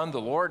 verse 1,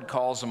 the Lord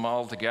calls them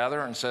all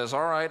together and says,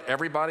 all right,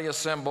 everybody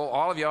assemble,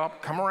 all of y'all,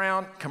 come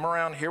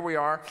around, here we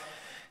are.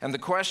 And the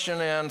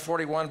question in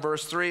 41,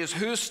 verse 3 is,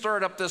 who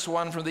stirred up this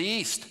one from the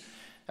east?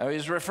 Now,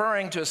 he's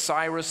referring to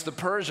Cyrus the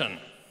Persian.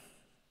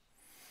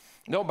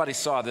 Nobody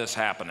saw this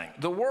happening.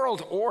 The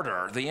world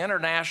order, the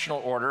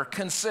international order,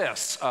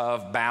 consists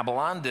of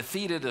Babylon,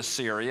 defeated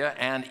Assyria,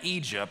 and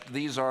Egypt.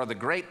 These are the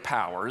great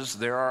powers.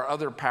 There are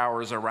other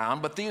powers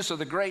around, but these are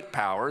the great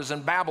powers,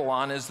 and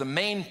Babylon is the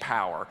main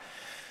power.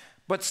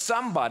 But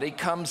somebody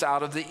comes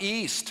out of the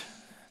east,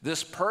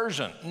 this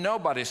Persian.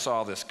 Nobody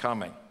saw this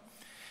coming.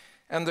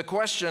 And the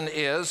question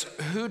is,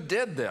 who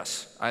did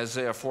this?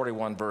 Isaiah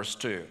 41, verse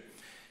 2.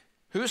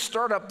 Who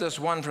stirred up this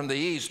one from the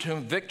east,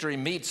 whom victory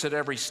meets at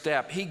every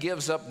step? He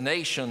gives up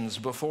nations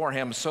before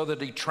him so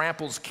that he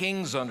tramples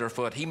kings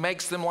underfoot. He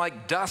makes them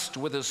like dust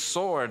with his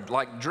sword,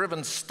 like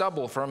driven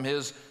stubble from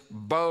his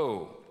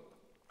bow.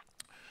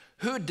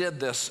 Who did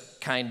this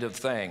kind of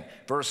thing?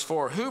 Verse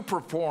 4, who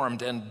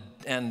performed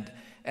and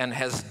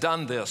has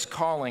done this,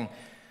 calling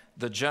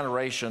the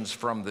generations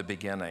from the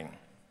beginning?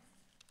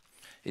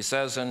 He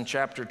says in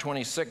chapter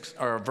 26,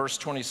 or verse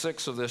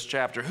 26 of this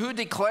chapter, who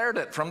declared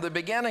it from the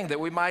beginning that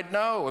we might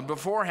know, and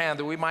beforehand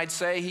that we might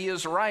say he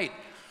is right?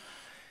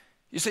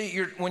 You see,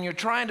 when you're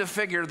trying to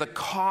figure the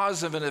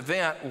cause of an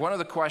event, one of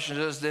the questions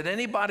is, did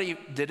anybody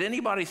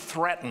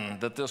threaten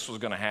that this was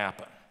going to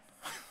happen?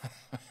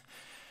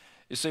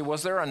 You see,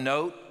 was there a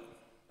note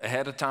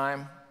ahead of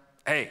time?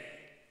 Hey,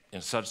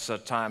 in such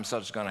time,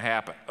 such is going to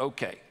happen.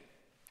 Okay.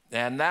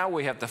 And now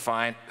we have to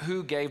find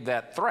who gave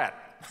that threat,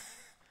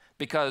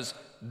 because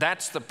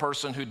that's the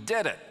person who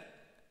did it.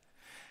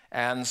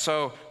 And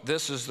so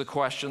this is the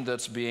question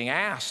that's being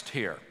asked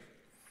here.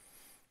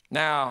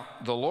 Now,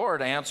 the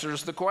Lord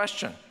answers the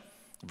question.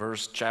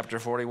 Chapter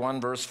 41,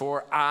 verse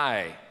 4,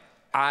 I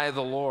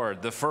the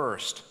Lord, the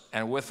first,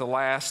 and with the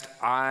last,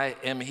 I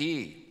am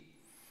he.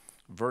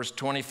 Verse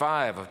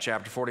 25 of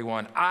chapter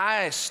 41,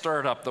 I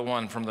stirred up the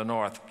one from the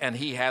north, and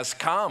he has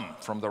come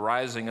from the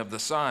rising of the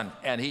sun,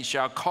 and he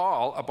shall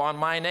call upon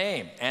my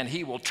name, and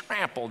he will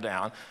trample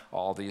down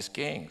all these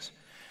kings.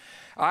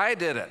 I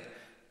did it.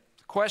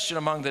 The question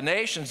among the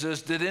nations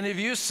is, did any of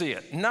you see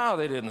it? No,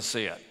 they didn't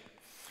see it.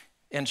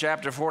 In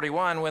chapter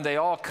 41, when they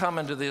all come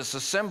into this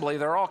assembly,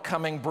 they're all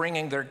coming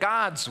bringing their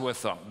gods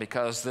with them,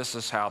 because this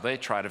is how they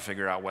try to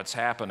figure out what's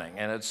happening.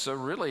 And it's a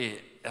really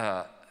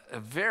a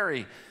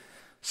very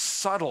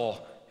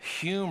subtle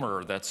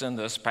humor that's in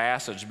this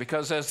passage,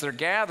 because as they're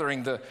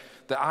gathering, the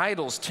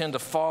idols tend to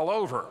fall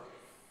over.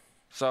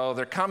 So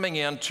they're coming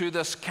in to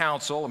this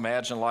council,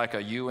 imagine like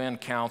a UN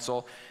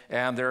council,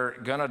 and they're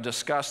going to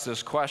discuss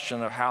this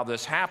question of how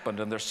this happened,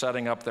 and they're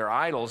setting up their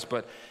idols.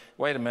 But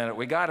wait a minute,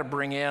 we got to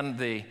bring in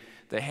the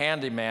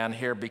handyman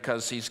here,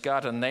 because he's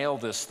got to nail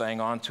this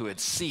thing onto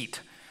its seat.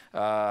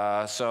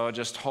 So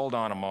just hold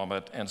on a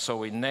moment. And so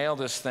we nail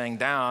this thing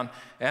down,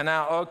 and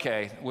now,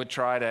 okay, we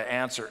try to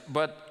answer.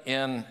 But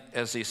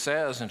as he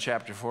says in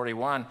chapter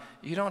 41,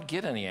 you don't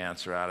get any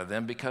answer out of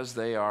them, because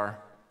they are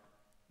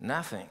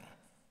nothing.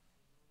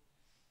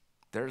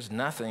 There's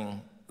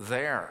nothing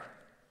there.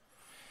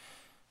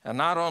 And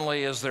not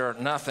only is there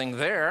nothing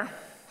there,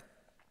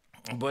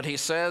 but he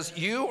says,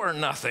 you are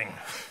nothing.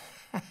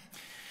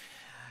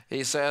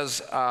 He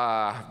says,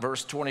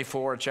 verse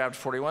 24, chapter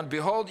 41,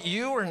 behold,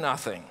 you are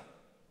nothing,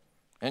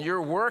 and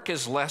your work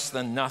is less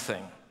than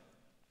nothing.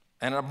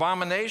 An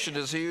abomination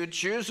is he who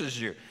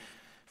chooses you.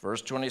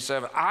 Verse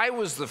 27, I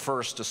was the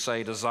first to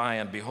say to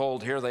Zion,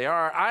 behold, here they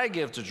are. I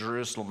give to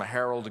Jerusalem a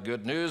herald of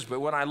good news, but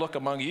when I look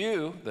among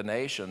you, the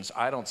nations,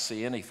 I don't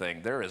see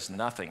anything. There is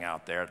nothing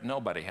out there.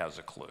 Nobody has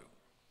a clue.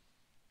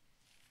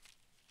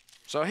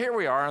 So here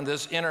we are in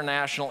this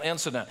international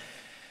incident.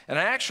 In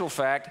actual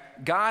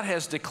fact, God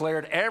has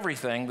declared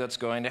everything that's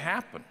going to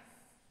happen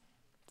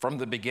from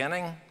the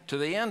beginning to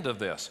the end of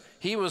this.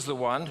 He was the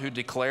one who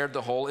declared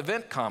the whole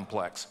event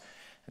complex.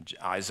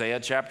 Isaiah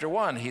chapter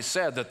 1, he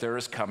said that there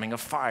is coming a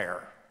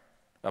fire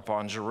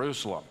upon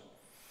Jerusalem.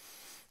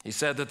 He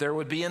said that there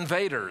would be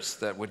invaders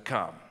that would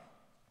come.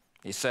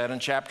 He said in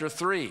chapter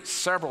 3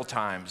 several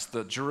times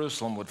that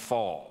Jerusalem would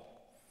fall.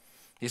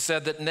 He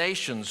said that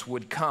nations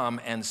would come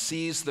and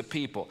seize the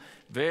people.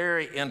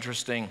 Very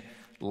interesting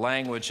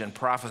language and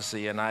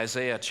prophecy in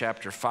Isaiah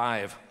chapter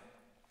 5.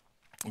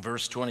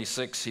 Verse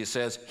 26, he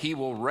says, he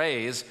will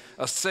raise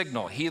a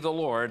signal. He, the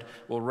Lord,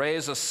 will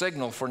raise a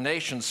signal for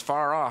nations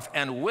far off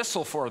and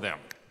whistle for them.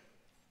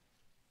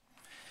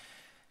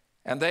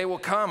 And they will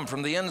come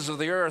from the ends of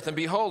the earth, and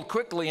behold,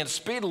 quickly and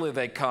speedily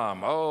they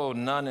come. Oh,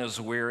 none is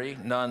weary,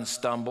 none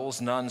stumbles,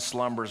 none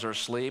slumbers or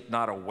sleep,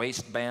 not a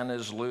waistband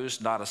is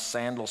loose, not a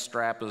sandal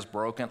strap is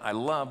broken. I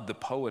love the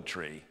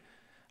poetry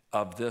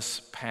of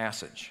this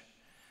passage.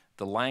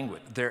 The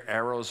language, their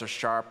arrows are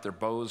sharp, their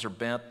bows are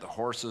bent, the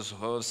horses'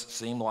 hooves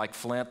seem like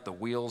flint, the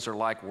wheels are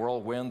like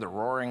whirlwind, the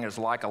roaring is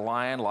like a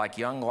lion, like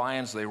young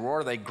lions they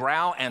roar, they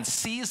growl and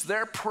seize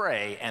their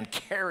prey and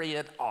carry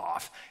it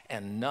off,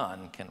 and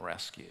none can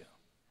rescue.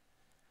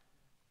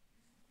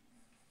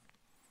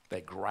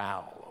 They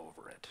growl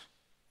over it,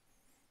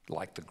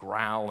 like the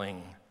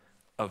growling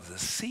of the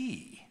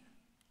sea,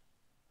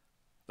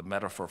 the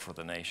metaphor for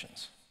the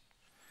nations.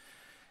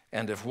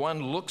 And if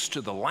one looks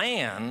to the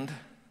land,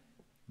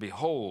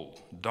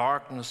 behold,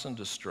 darkness and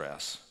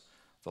distress.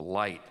 The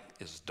light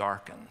is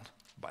darkened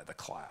by the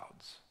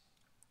clouds.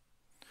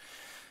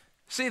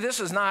 See, this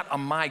is not a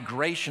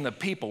migration of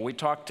people. We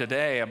talked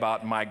today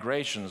about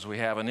migrations. We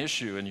have an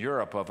issue in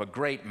Europe of a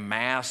great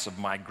mass of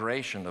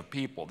migration of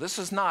people. This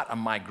is not a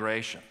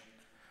migration.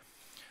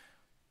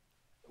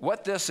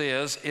 What this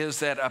is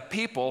that a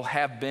people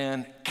have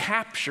been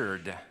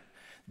captured.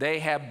 They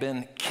have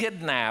been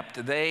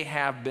kidnapped. They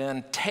have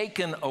been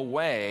taken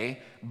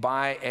away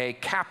by a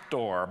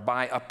captor,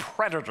 by a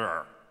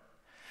predator.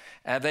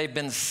 They've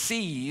been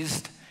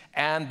seized,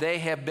 and they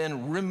have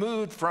been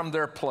removed from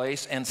their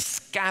place and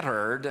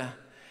scattered,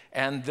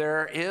 and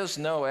there is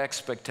no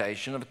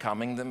expectation of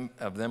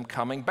them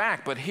coming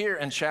back. But here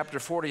in chapter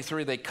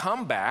 43, they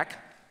come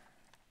back,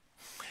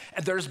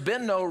 and there's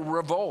been no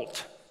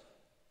revolt.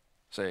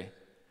 See,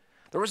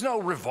 there was no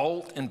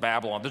revolt in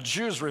Babylon. The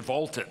Jews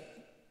revolted.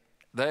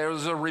 There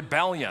was a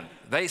rebellion.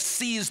 They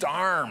seized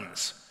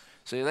arms.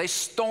 See, they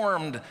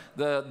stormed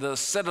the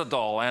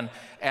citadel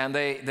and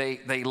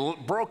they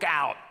broke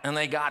out and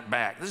they got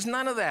back. There's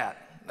none of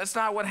that. That's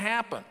not what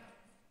happened.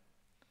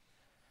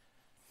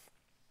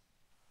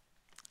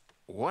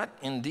 What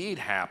indeed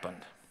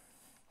happened?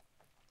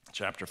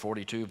 Chapter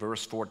 42,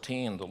 verse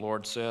 14, the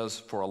Lord says,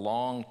 "For a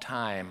long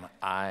time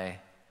I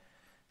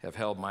have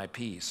held my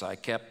peace. I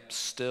kept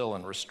still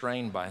and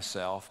restrained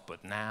myself,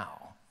 but now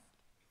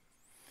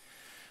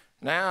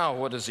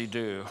what does he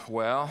do?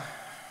 Well,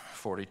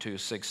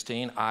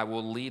 42:16, I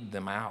will lead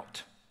them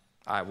out.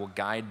 I will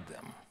guide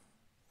them.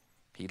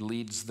 He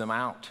leads them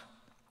out.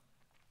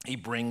 He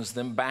brings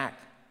them back.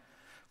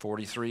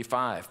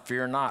 43:5,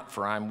 fear not,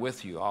 for I'm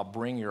with you. I'll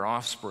bring your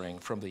offspring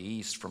from the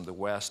east, from the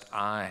west.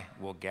 I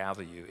will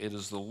gather you. It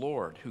is the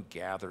Lord who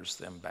gathers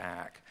them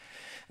back.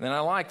 And then I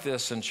like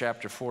this in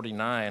chapter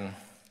 49,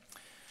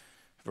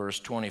 verse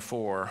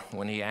 24,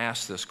 when he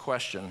asks this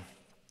question,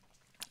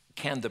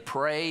 can the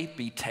prey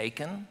be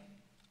taken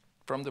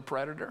from the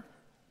predator?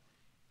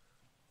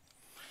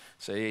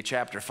 See,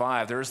 chapter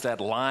 5, there's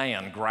that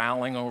lion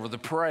growling over the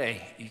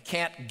prey. You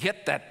can't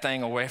get that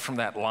thing away from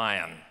that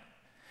lion.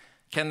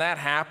 Can that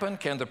happen?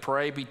 Can the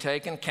prey be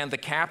taken? Can the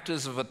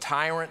captives of a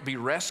tyrant be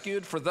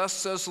rescued? For thus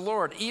says the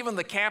Lord, even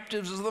the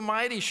captives of the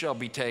mighty shall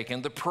be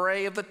taken, the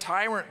prey of the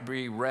tyrant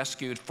be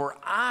rescued, for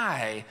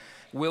I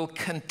will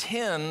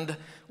contend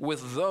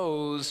with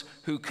those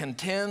who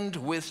contend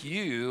with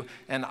you,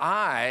 and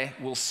I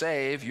will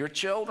save your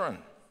children.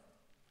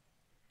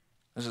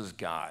 This is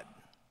God.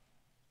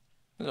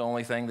 The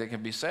only thing that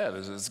can be said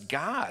is it's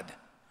God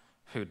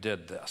who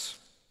did this.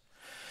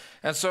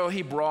 And so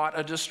he brought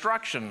a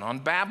destruction on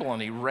Babylon.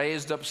 He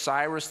raised up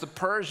Cyrus the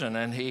Persian,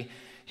 and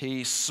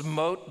he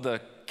smote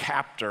the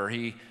captor.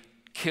 He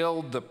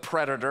killed the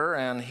predator,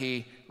 and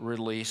he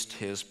released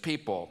his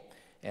people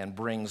and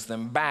brings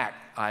them back.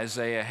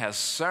 Isaiah has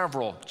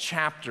several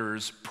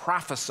chapters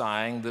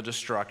prophesying the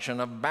destruction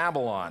of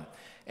Babylon,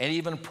 and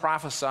even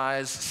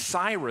prophesies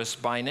Cyrus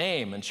by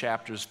name in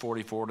chapters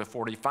 44 to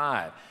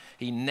 45.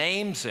 He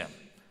names him.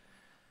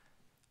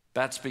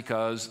 That's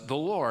because the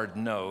Lord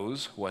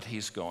knows what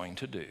he's going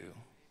to do,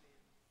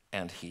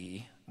 and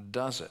he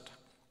does it.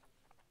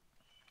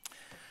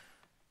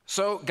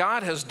 So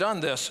God has done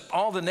this.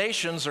 All the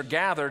nations are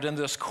gathered in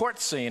this court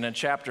scene in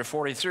chapter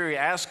 43,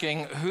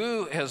 asking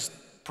who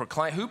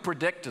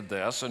predicted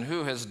this and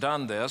who has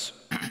done this.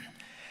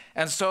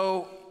 And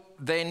so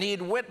they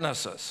need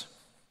witnesses.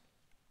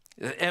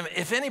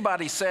 If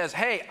anybody says,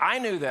 hey, I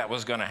knew that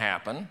was going to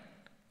happen,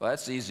 well,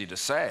 that's easy to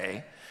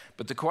say.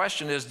 But the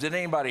question is, did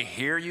anybody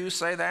hear you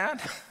say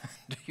that?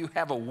 Do you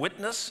have a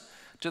witness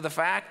to the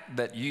fact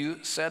that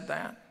you said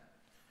that?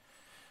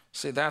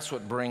 See, that's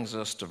what brings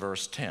us to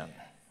verse 10.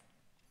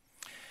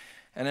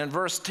 And in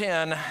verse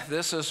 10,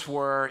 this is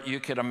where you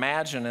could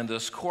imagine in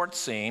this court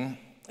scene,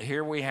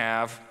 here we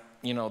have,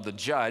 the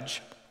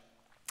judge,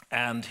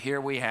 and here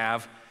we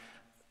have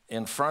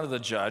in front of the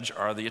judge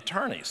are the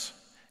attorneys.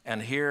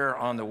 And here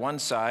on the one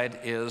side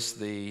is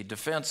the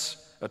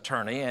defense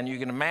attorney, and you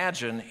can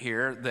imagine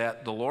here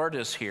that the Lord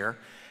is here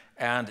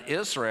and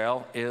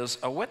Israel is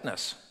a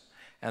witness.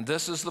 And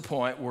this is the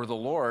point where the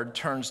Lord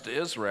turns to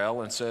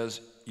Israel and says,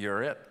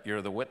 you're it,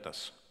 you're the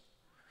witness.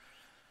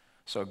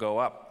 So go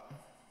up.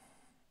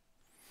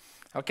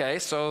 Okay,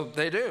 so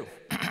they do.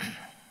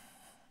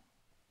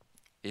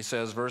 He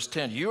says, verse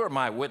 10, you are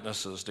my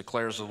witnesses,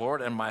 declares the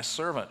Lord, and my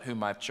servant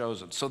whom I've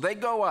chosen. So they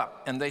go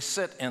up and they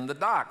sit in the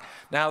dock.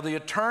 Now the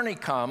attorney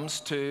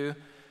comes to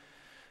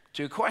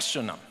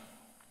question them.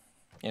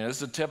 This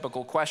is a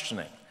typical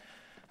questioning.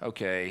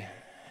 Okay,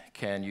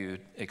 can you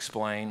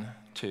explain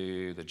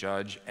to the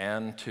judge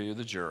and to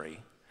the jury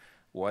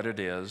what it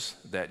is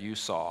that you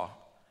saw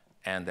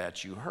and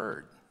that you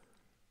heard?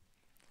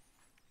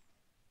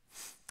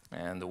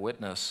 And the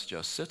witness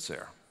just sits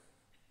there.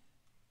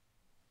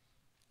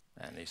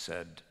 And he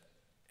said,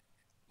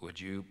 would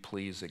you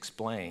please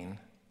explain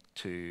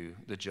to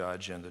the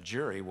judge and the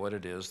jury what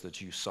it is that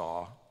you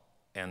saw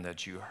and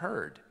that you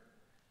heard?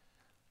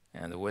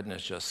 And the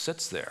witness just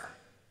sits there.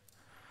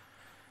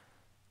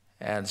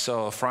 And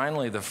so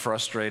finally the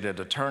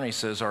frustrated attorney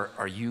says,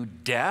 are you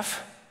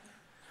deaf?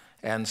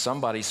 And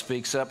somebody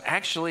speaks up,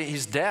 actually,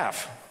 he's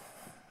deaf.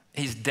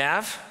 He's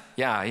deaf?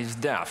 Yeah, he's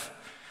deaf.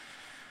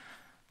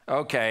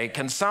 Okay,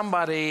 can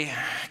somebody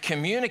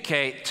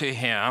communicate to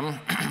him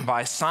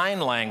by sign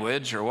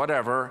language or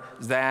whatever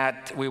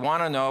that we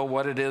want to know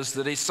what it is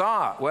that he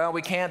saw? Well,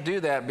 we can't do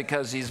that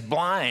because he's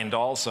blind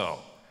also.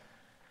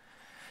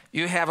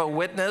 You have a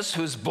witness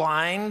who's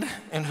blind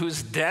and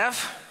who's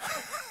deaf?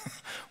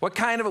 What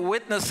kind of a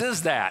witness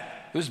is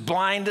that, who's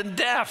blind and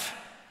deaf?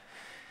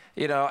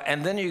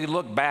 And then you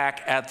look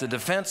back at the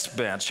defense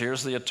bench.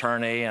 Here's the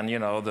attorney and,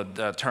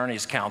 the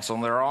attorney's counsel,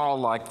 and they're all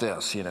like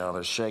this,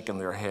 they're shaking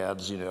their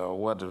heads,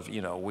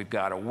 we've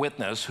got a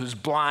witness who's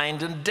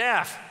blind and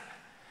deaf.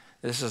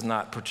 This is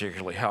not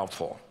particularly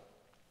helpful.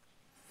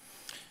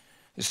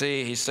 You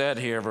see, he said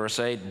here, verse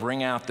 8,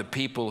 bring out the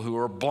people who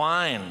are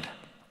blind.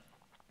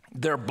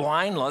 Their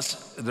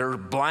blindness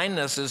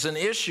is an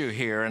issue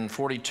here in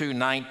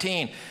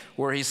 42:19,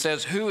 where he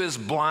says, who is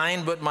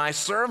blind but my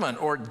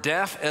servant, or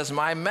deaf as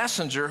my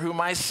messenger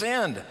whom I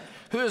send?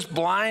 Who is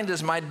blind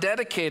as my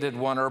dedicated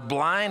one, or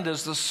blind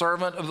as the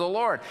servant of the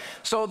Lord?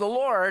 So the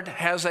Lord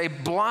has a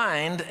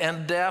blind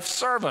and deaf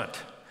servant.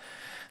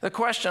 The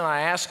question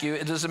I ask you,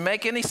 does it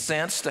make any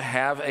sense to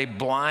have a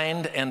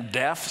blind and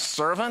deaf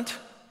servant?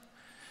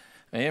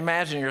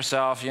 Imagine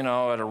yourself,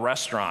 at a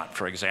restaurant,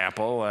 for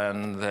example,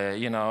 and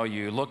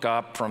you look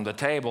up from the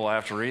table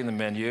after reading the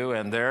menu,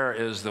 and there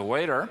is the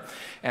waiter,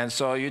 and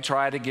so you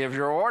try to give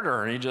your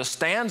order, and he just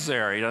stands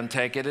there. He doesn't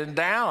take it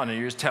down, and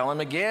you just tell him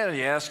again, and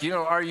you ask,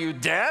 are you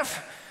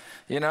deaf?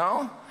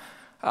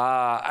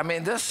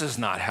 This is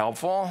not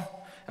helpful.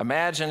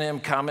 Imagine him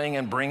coming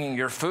and bringing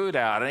your food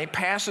out, and he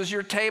passes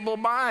your table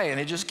by, and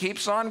he just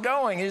keeps on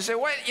going. And you say,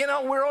 wait,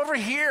 we're over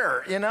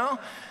here,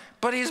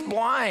 But he's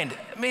blind.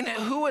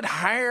 Who would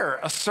hire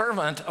a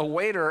servant, a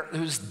waiter,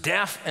 who's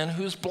deaf and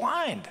who's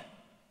blind?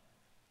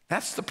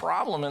 That's the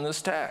problem in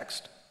this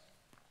text.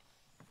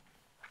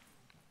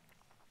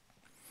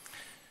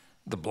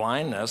 The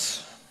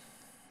blindness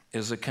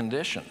is a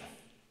condition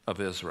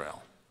of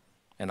Israel.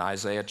 In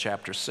Isaiah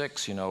chapter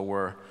 6,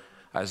 where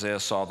Isaiah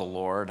saw the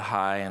Lord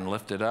high and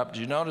lifted up.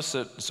 Do you notice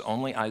that it's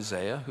only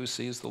Isaiah who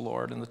sees the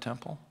Lord in the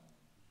temple?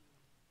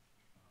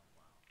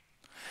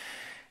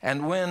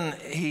 And when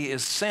he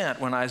is sent,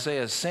 when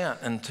Isaiah is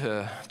sent and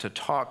to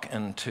talk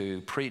and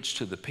to preach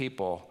to the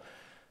people,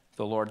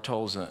 the Lord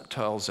tells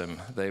him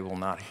they will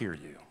not hear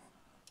you.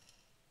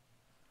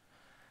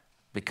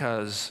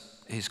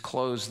 Because he's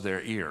closed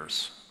their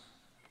ears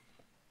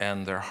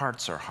and their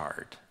hearts are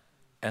hard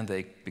and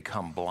they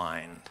become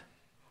blind.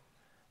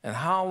 And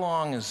how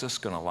long is this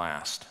going to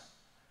last?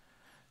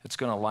 It's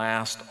going to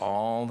last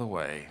all the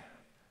way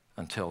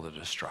until the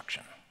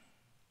destruction.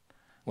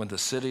 When the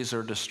cities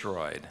are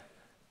destroyed,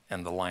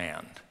 and the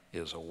land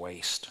is a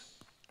waste.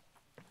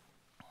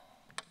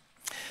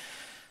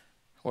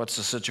 What's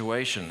the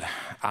situation?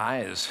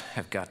 Eyes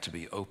have got to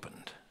be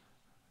opened.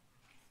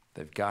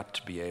 They've got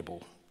to be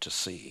able to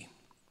see.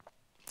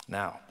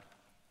 Now,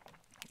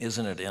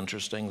 isn't it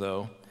interesting,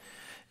 though,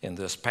 in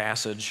this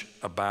passage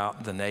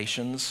about the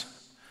nations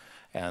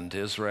and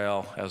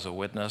Israel as a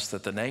witness,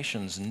 that the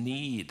nations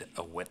need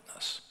a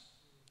witness?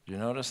 Do you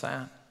notice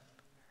that?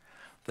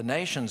 The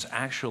nations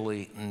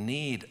actually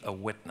need a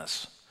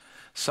witness.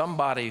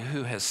 Somebody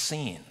who has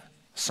seen,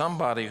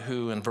 somebody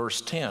who, in verse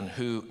 10,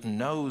 who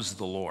knows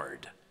the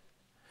Lord,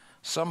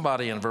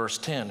 somebody in verse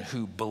 10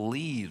 who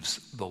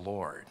believes the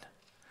Lord,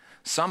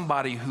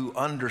 somebody who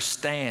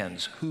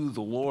understands who the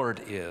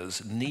Lord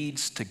is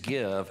needs to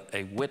give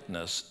a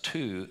witness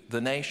to the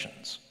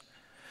nations.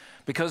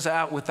 Because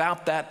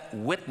without that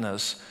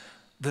witness,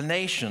 the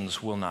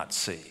nations will not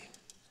see.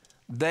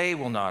 They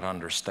will not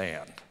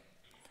understand.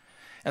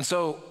 And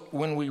so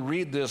when we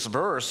read this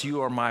verse,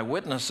 you are my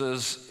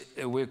witnesses,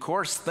 we of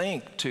course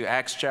think to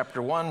Acts chapter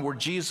 1 where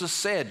Jesus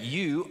said,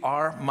 you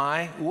are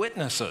my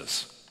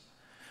witnesses.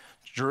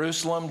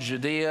 Jerusalem,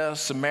 Judea,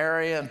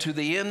 Samaria, and to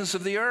the ends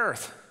of the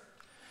earth.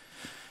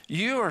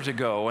 You are to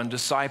go and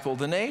disciple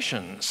the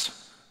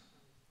nations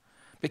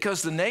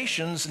because the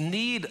nations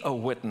need a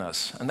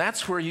witness. And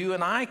that's where you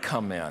and I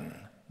come in.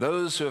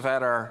 Those who have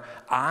had our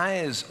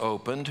eyes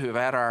opened, who have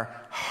had our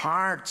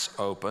hearts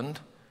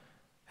opened,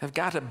 have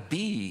got to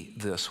be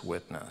this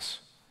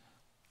witness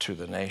to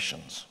the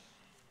nations.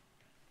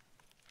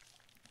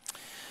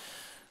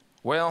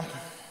 Well,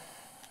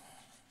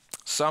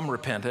 some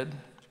repented.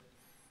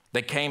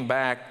 They came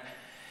back.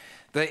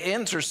 The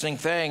interesting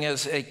thing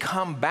is they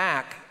come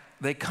back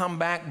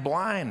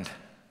blind.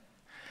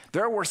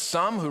 There were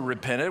some who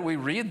repented. We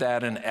read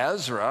that in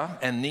Ezra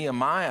and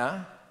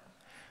Nehemiah.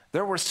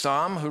 There were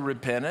some who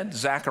repented.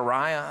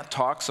 Zechariah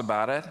talks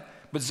about it.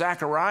 But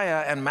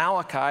Zechariah and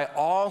Malachi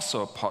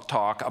also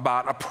talk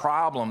about a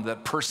problem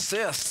that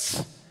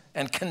persists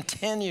and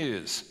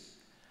continues.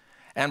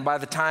 And by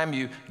the time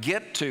you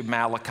get to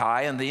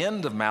Malachi and the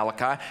end of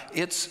Malachi,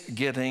 it's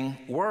getting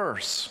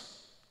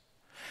worse.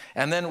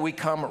 And then we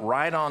come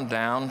right on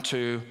down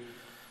to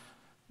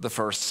the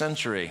first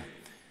century.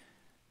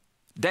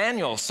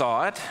 Daniel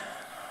saw it.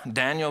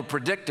 Daniel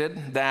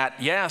predicted that,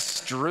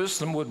 yes,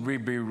 Jerusalem would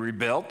be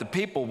rebuilt, the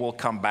people will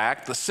come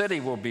back, the city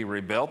will be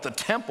rebuilt, the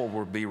temple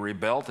will be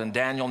rebuilt in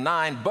Daniel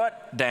 9.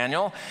 But,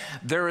 Daniel,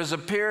 there is a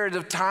period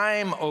of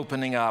time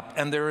opening up,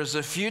 and there is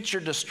a future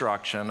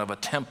destruction of a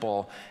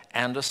temple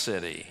and a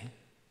city,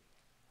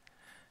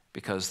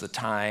 because the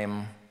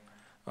time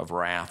of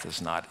wrath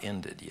is not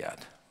ended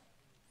yet.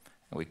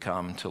 And we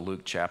come to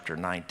Luke chapter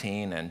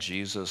 19, and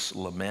Jesus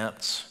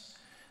laments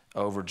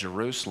over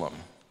Jerusalem,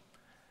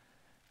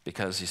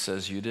 because he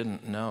says, you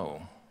didn't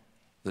know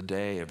the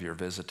day of your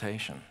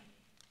visitation.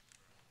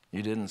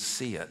 You didn't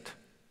see it.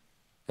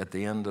 At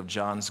the end of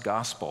John's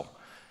gospel,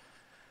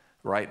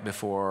 right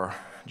before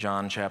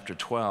John chapter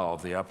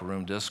 12, the upper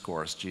room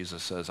discourse,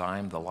 Jesus says, I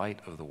am the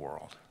light of the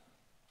world.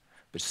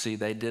 But see,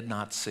 they did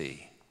not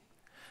see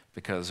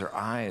because their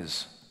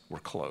eyes were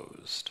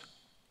closed.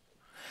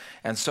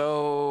 And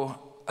so,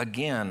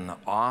 again,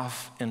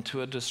 off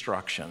into a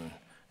destruction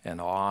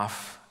and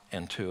off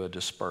into a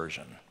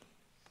dispersion.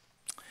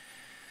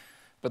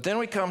 But then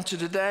we come to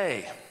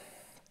today.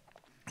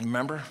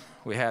 Remember,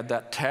 we had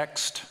that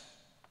text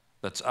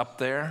that's up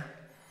there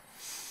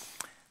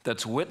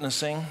that's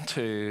witnessing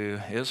to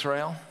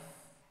Israel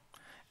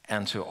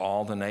and to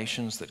all the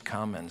nations that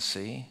come and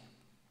see.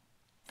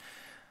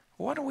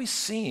 What are we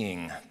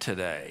seeing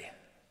today?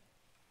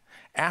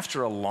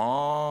 After a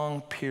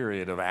long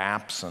period of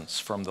absence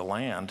from the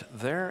land,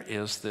 there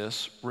is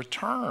this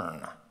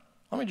return.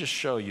 Let me just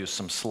show you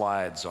some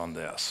slides on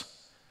this.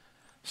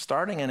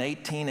 Starting in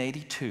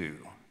 1882,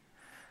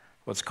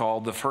 what's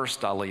called the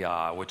first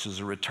Aliyah, which is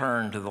a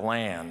return to the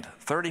land.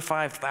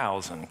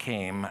 35,000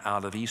 came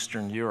out of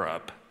Eastern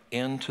Europe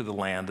into the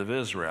land of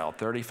Israel,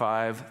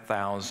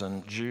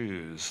 35,000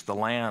 Jews. The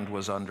land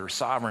was under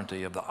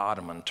sovereignty of the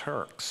Ottoman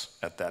Turks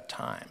at that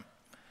time.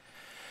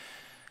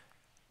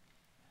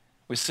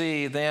 We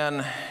see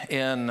then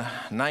in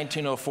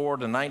 1904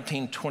 to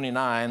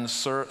 1929,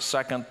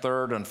 second,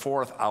 third, and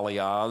fourth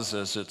Aliyahs,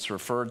 as it's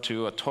referred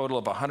to, a total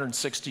of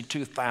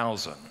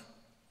 162,000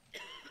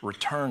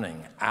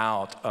 returning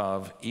out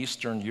of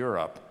Eastern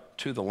Europe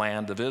to the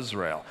land of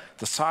Israel.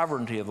 The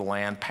sovereignty of the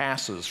land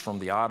passes from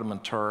the Ottoman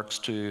Turks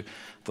to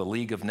the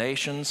League of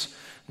Nations,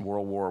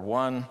 World War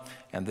I,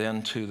 and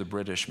then to the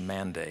British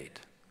Mandate.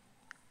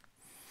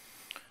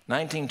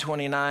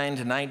 1929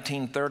 to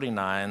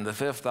 1939, the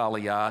fifth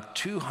Aliyah,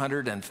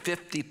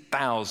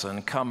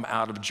 250,000 come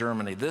out of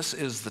Germany. This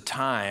is the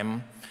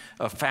time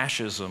of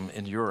fascism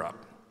in Europe.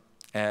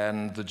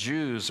 And the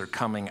Jews are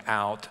coming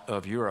out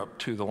of Europe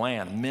to the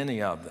land, many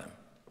of them.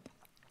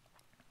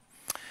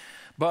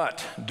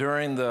 But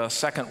during the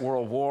Second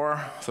World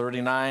War,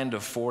 39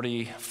 to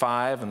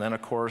 45, and then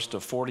of course to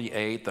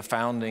 48, the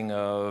founding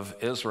of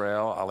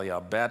Israel,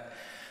 Aliyah Bet,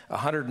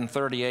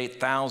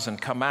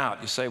 138,000 come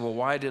out. You say, well,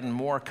 why didn't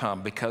more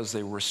come? Because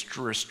they were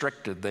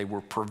restricted, they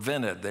were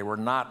prevented, they were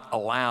not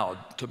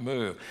allowed to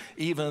move.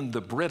 Even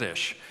the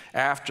British,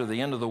 after the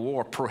end of the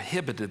war,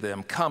 prohibited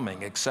them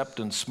coming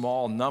except in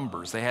small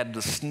numbers. They had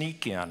to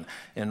sneak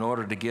in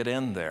order to get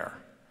in there.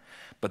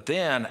 But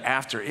then,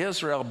 after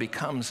Israel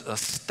becomes a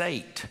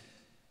state,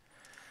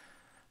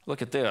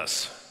 look at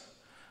this,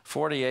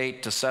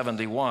 48 to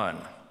 71,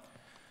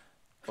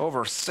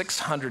 over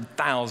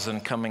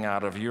 600,000 coming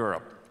out of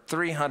Europe.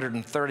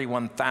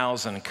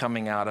 331,000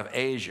 coming out of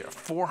Asia,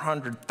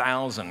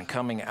 400,000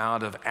 coming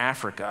out of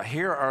Africa.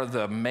 Here are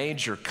the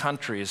major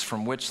countries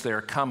from which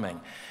they're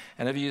coming.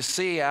 And if you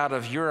see out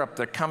of Europe,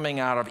 they're coming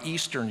out of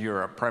Eastern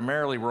Europe,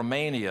 primarily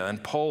Romania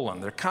and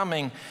Poland. They're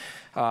coming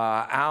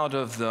out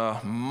of the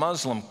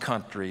Muslim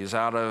countries,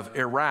 out of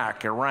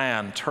Iraq,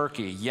 Iran,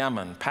 Turkey,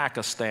 Yemen,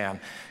 Pakistan,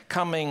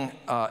 coming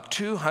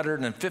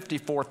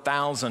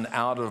 254,000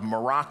 out of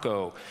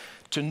Morocco,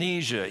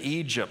 Tunisia,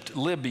 Egypt,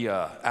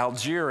 Libya,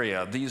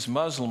 Algeria, these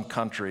Muslim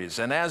countries.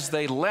 And as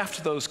they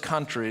left those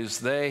countries,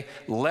 they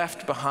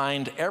left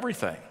behind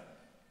everything.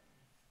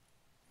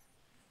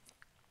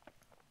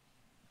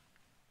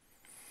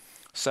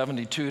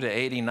 '72 to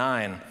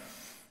 '89,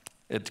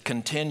 it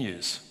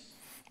continues.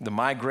 The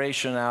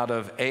migration out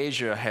of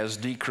Asia has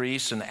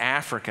decreased, and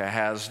Africa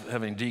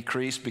having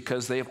decreased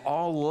because they've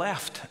all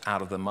left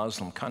out of the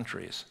Muslim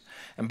countries.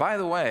 And by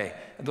the way,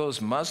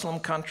 those Muslim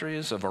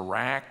countries of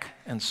Iraq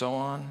and so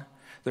on,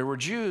 there were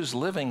Jews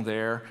living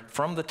there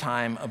from the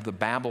time of the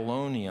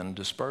Babylonian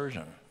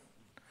dispersion.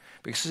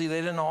 Because see,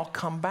 they didn't all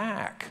come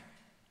back.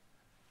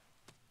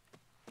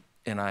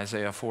 in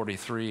Isaiah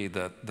 43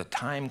 the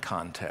time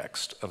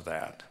context of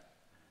that.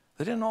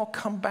 They didn't all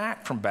come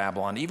back from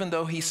Babylon, even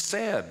though he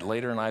said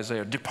later in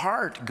Isaiah,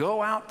 depart,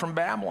 go out from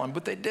Babylon,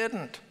 but they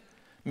didn't.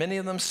 Many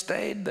of them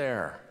stayed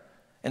there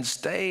and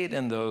stayed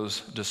in those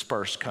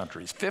dispersed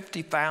countries.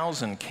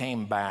 50,000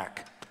 came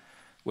back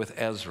with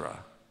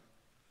Ezra.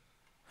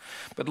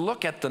 But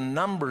look at the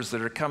numbers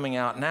that are coming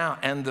out now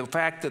and the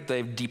fact that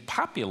they've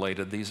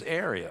depopulated these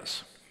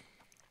areas.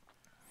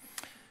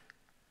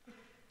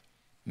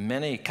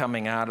 Many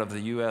coming out of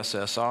the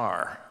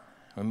USSR.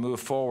 We move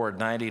forward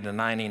 90 to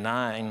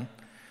 99,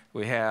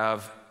 we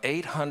have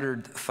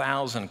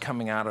 800,000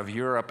 coming out of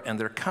Europe, and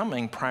they're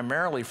coming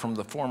primarily from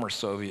the former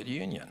Soviet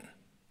Union.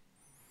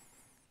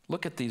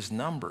 Look at these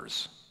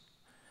numbers.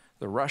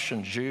 The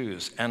Russian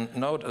Jews, and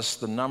notice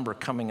the number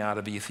coming out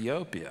of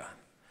Ethiopia.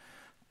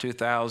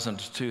 2000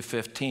 to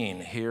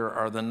 2015, here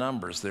are the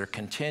numbers. They're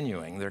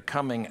continuing. They're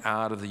coming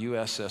out of the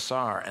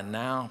USSR, and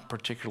now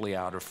particularly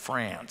out of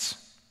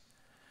France,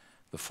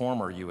 the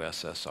former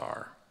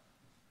USSR.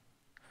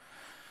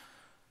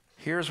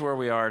 Here's where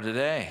we are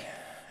today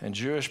in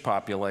Jewish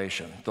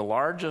population. The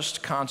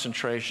largest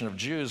concentration of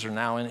Jews are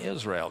now in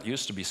Israel. It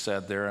used to be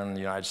said there in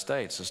the United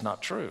States. It's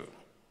not true.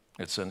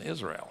 It's in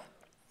Israel.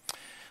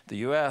 The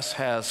U.S.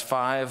 has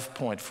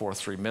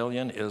 5.43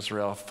 million,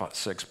 Israel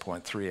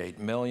 6.38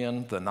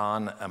 million, the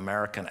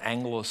non-American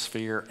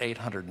Anglosphere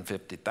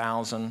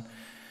 850,000.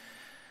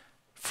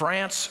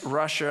 France,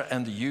 Russia,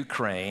 and the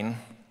Ukraine,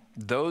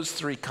 those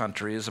three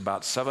countries,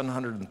 about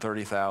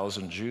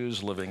 730,000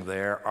 Jews living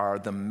there, are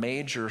the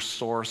major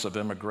source of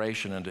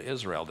immigration into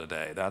Israel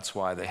today. That's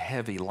why the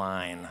heavy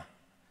line,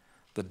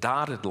 the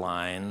dotted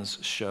lines,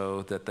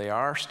 show that they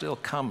are still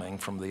coming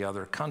from the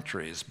other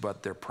countries,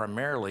 but they're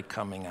primarily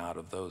coming out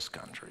of those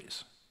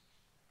countries.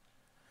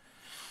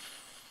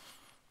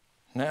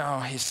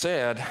 Now, he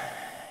said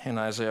in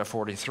Isaiah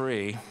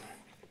 43,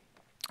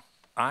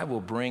 I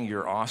will bring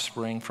your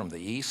offspring from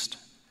the east,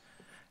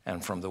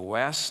 and from the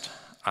west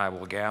I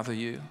will gather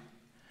you,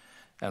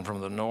 and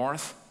from the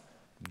north,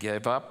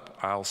 give up,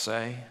 I'll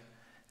say,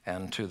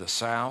 and to the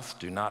south,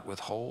 do not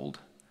withhold,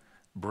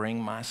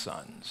 bring my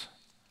sons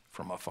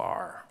from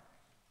afar.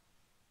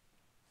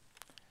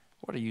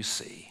 What do you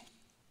see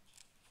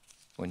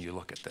when you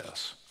look at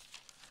this?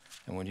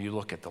 And when you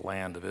look at the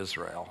land of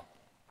Israel?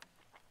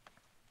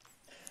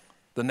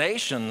 The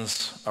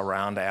nations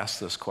around ask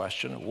this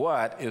question,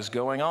 what is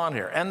going on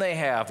here? And they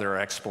have their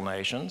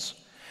explanations.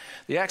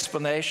 The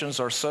explanations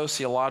are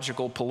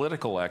sociological,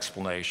 political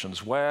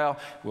explanations. Well,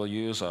 we'll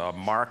use a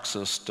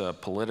Marxist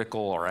political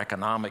or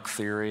economic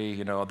theory.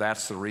 You know,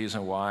 that's the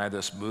reason why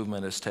this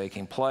movement is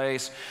taking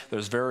place.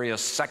 There's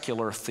various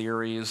secular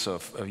theories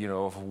of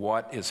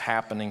what is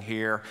happening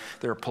here.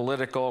 They're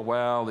political.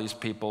 Well, these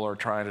people are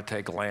trying to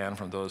take land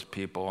from those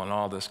people and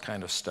all this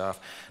kind of stuff.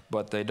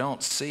 But they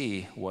don't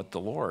see what the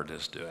Lord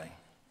is doing.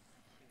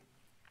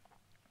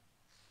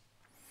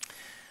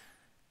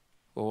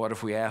 Well, what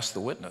if we ask the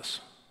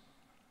witness?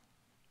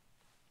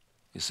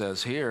 He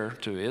says here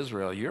to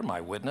Israel, you're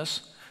my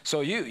witness. So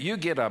you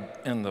get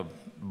up in the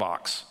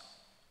box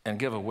and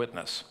give a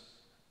witness.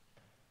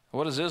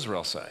 What does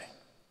Israel say?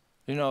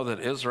 You know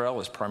that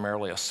Israel is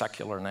primarily a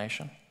secular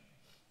nation?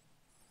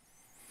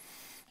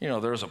 You know,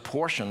 there's a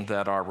portion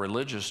that are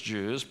religious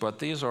Jews, but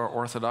these are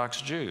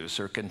Orthodox Jews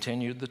who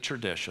continued the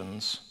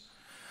traditions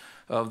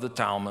of the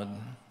Talmud,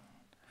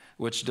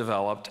 which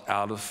developed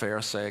out of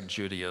Pharisaic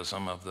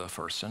Judaism of the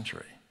first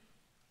century.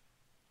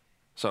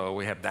 So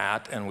we have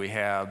that, and we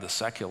have the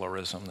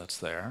secularism that's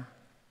there.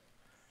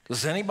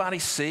 Does anybody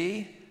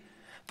see?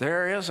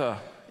 There is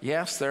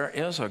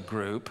a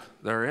group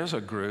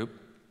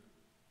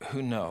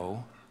who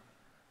know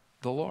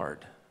the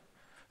Lord,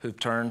 who've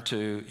turned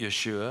to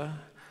Yeshua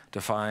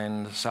to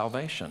find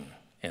salvation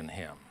in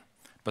him.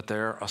 But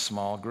they're a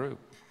small group.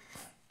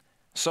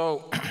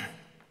 So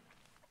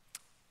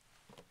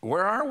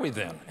where are we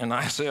then? In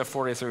Isaiah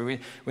 43,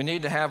 we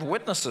need to have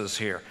witnesses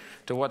here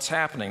to what's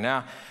happening.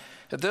 Now,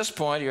 at this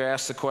point, you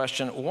ask the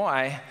question,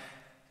 why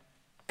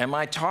am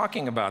I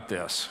talking about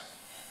this?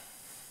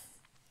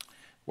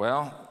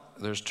 Well,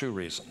 there's two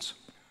reasons.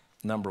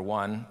 Number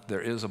one,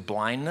 there is a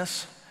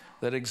blindness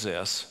that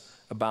exists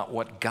about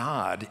what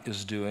God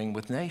is doing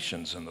with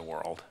nations in the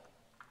world.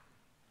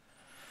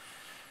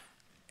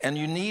 And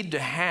you need to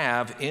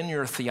have in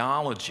your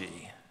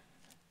theology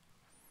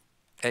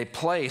a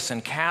place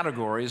and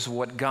categories of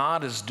what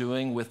God is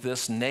doing with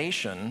this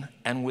nation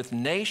and with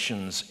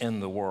nations in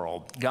the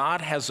world.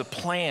 God has a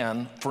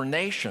plan for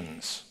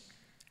nations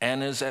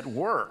and is at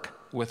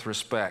work with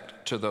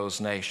respect to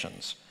those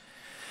nations.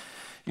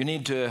 You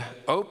need to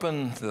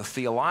open the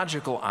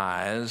theological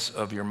eyes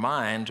of your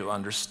mind to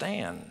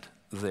understand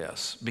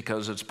this,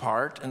 because it's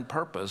part and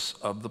purpose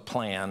of the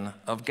plan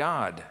of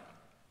God.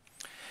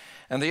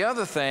 And the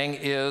other thing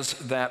is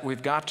that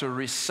we've got to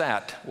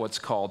reset what's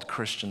called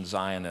Christian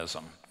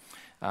Zionism.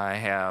 I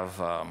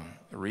have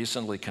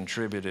recently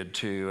contributed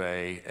to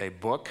a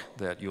book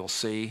that you'll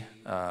see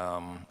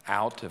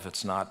out. If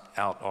it's not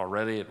out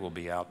already, it will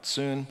be out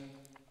soon,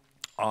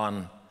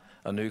 on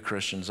a new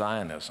Christian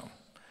Zionism.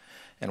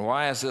 And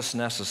why is this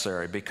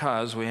necessary?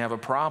 Because we have a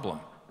problem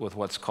with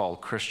what's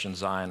called Christian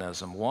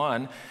Zionism.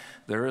 One,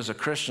 there is a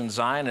Christian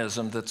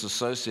Zionism that's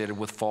associated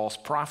with false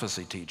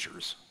prophecy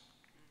teachers.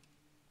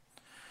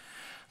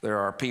 There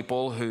are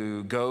people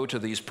who go to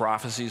these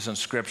prophecies in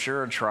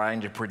Scripture and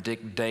trying to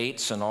predict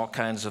dates and all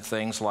kinds of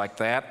things like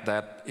that.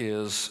 That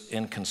is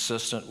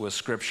inconsistent with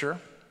Scripture.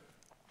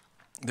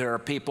 There are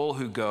people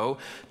who go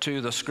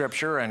to the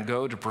Scripture and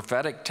go to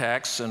prophetic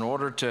texts in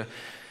order to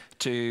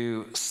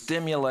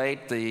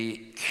stimulate the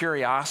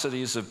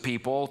curiosities of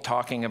people,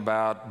 talking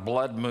about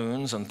blood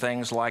moons and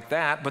things like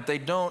that, but they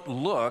don't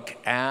look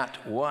at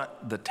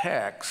what the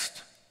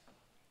text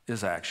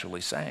is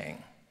actually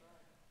saying.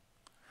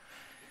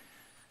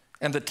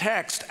 And the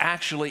text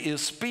actually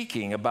is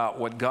speaking about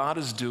what God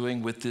is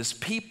doing with this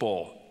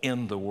people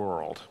in the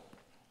world.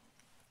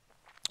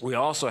 We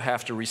also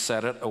have to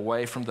reset it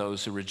away from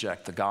those who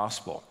reject the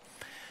gospel.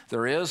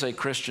 There is a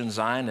Christian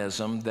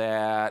Zionism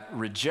that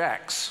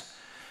rejects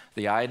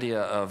the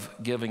idea of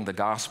giving the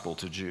gospel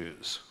to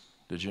Jews.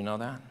 Did you know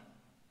that?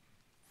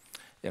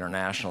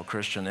 International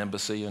Christian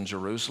Embassy in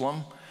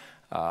Jerusalem,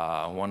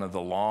 one of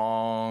the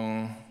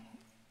long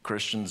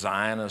Christian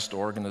Zionist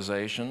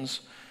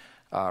organizations,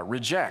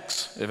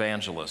 rejects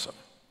evangelism.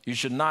 You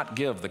should not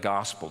give the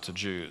gospel to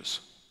Jews.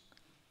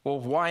 Well,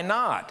 why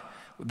not?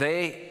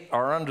 They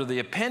are under the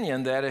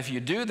opinion that if you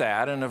do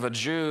that, and if a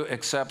Jew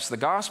accepts the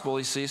gospel,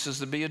 he ceases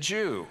to be a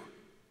Jew.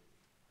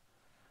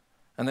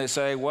 And they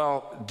say,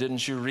 well,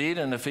 didn't you read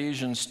in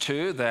Ephesians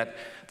 2 that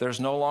there's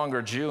no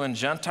longer Jew and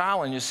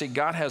Gentile? And you see,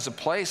 God has a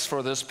place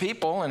for this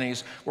people, and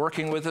he's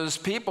working with his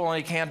people,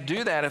 and he can't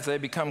do that if they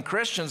become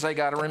Christians. They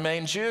got to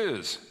remain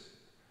Jews.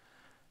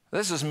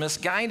 This is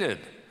misguided.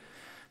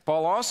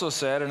 Paul also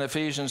said in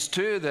Ephesians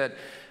 2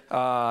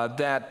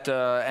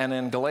 and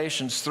in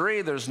Galatians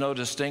 3, there's no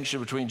distinction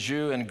between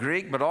Jew and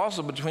Greek, but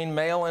also between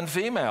male and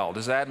female.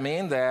 Does that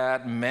mean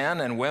that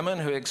men and women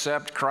who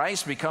accept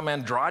Christ become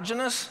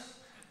androgynous?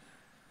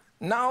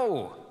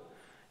 No.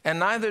 And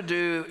neither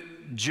do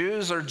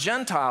Jews or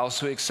Gentiles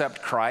who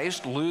accept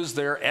Christ lose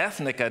their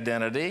ethnic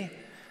identity.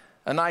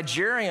 A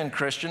Nigerian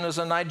Christian is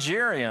a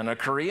Nigerian. A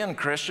Korean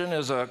Christian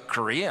is a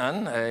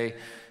Korean.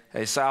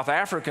 A South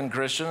African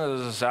Christian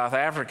is a South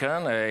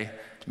African. A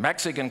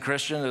Mexican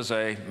Christian is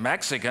a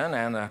Mexican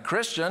and a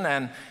Christian.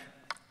 And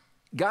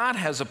God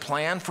has a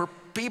plan for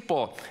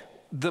people.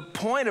 The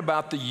point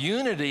about the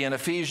unity in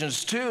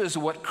Ephesians 2 is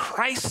what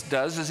Christ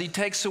does is he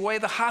takes away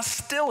the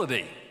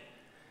hostility.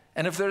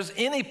 And if there's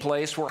any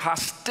place where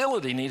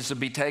hostility needs to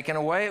be taken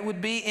away, it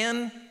would be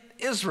in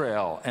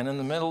Israel and in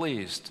the Middle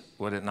East,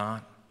 would it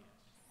not?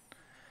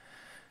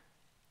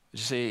 You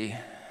see,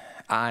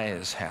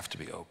 eyes have to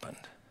be opened.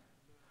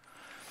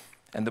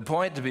 And the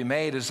point to be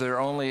made is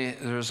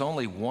there's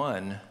only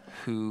one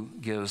who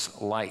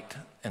gives light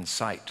and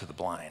sight to the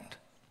blind.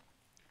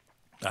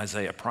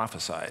 Isaiah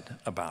prophesied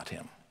about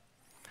him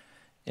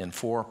in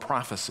 4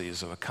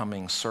 prophecies of a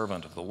coming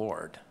servant of the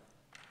Lord.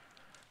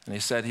 And he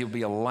said he'll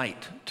be a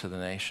light to the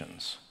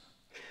nations.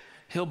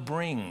 He'll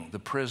bring the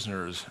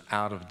prisoners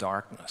out of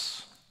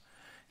darkness.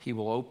 He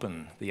will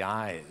open the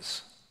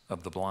eyes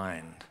of the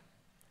blind.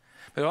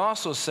 But it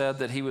also said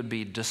that he would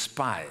be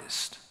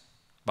despised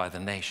by the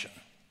nation,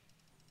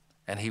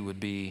 and he would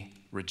be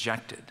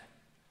rejected.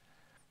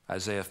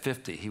 Isaiah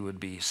 50, he would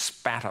be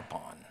spat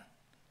upon.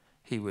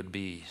 He would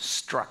be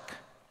struck.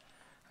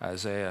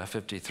 Isaiah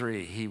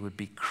 53, he would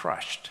be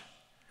crushed.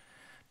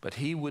 But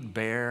he would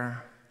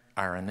bear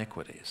our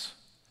iniquities.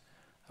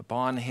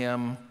 Upon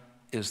him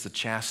is the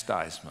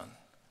chastisement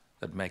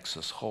that makes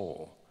us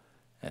whole,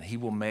 and he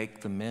will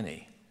make the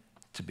many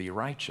to be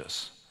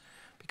righteous.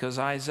 Because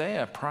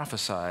Isaiah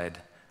prophesied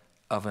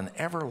of an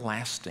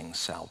everlasting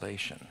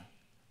salvation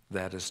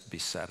that is to be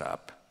set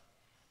up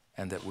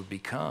and that would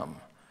become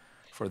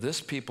for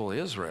this people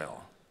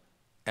Israel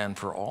and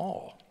for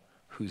all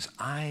whose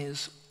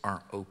eyes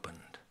are opened.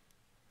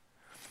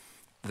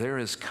 There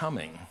is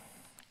coming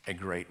a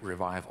great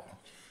revival.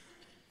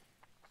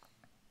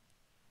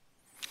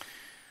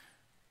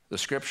 The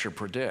scripture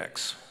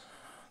predicts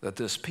that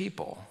this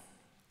people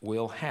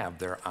will have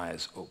their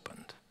eyes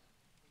opened.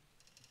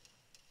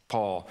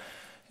 Paul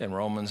in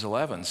Romans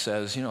 11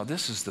 says,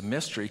 this is the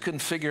mystery. He couldn't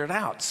figure it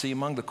out. See,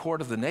 among the court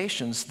of the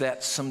nations,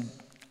 that some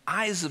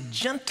eyes of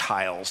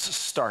Gentiles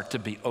start to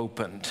be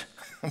opened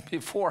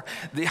before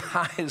the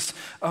eyes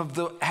of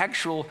the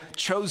actual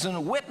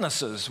chosen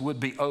witnesses would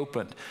be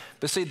opened.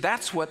 But see,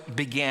 that's what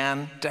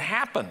began to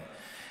happen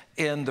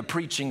in the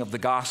preaching of the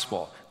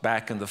gospel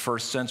back in the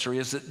first century,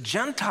 is that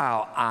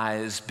Gentile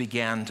eyes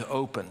began to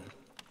open.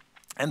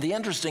 And the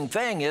interesting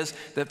thing is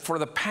that for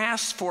the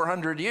past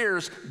 400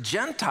 years,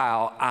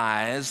 Gentile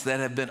eyes that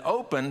have been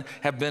opened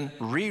have been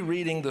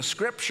rereading the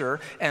scripture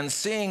and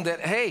seeing that,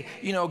 hey,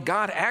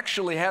 God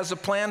actually has a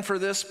plan for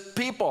this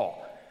people,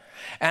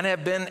 and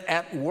have been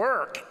at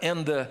work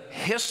in the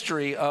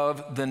history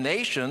of the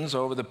nations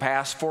over the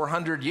past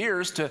 400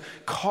 years to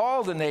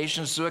call the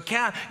nations to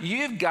account.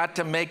 You've got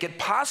to make it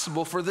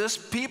possible for this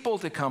people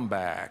to come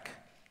back.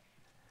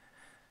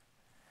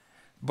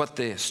 But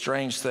the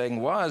strange thing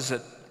was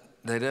that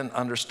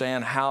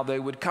understand how they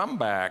would come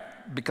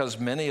back, because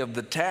many of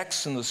the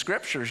texts in the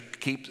scriptures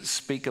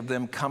speak of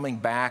them coming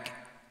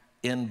back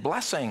in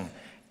blessing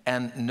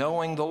and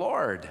knowing the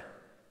Lord.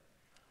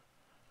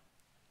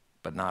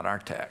 But not our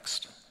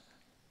text.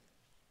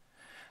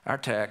 Our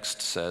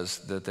text says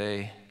that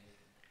they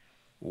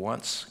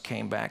once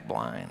came back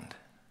blind.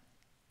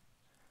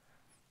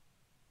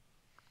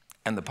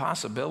 And the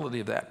possibility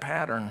of that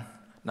pattern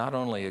not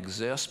only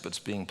exists, but it's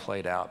being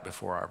played out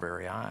before our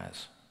very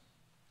eyes.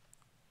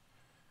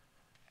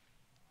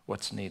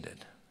 What's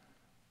needed?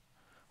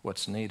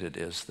 What's needed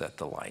is that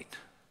the light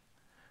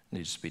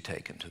needs to be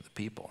taken to the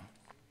people,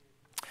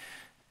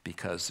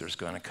 because there's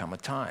going to come a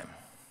time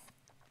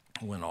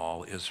when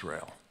all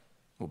Israel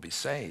will be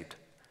saved.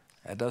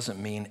 That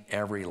doesn't mean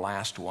every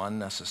last one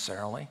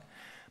necessarily,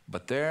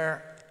 but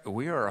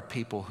we are a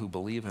people who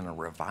believe in a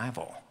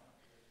revival.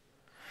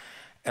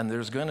 And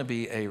there's going to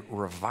be a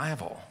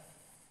revival.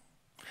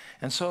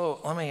 And so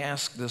let me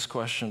ask this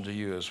question to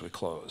you as we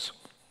close.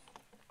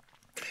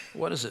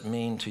 What does it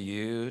mean to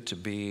you to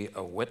be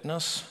a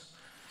witness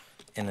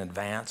in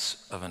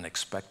advance of an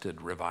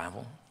expected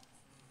revival?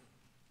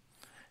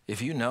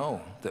 If you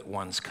know that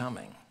one's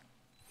coming,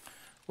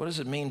 what does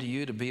it mean to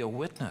you to be a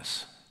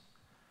witness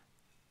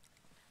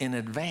in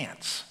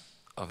advance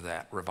of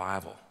that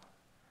revival?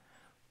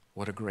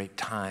 What a great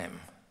time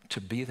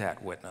to be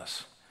that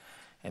witness.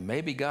 And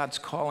maybe God's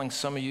calling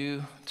some of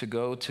you to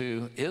go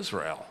to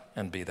Israel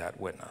and be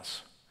that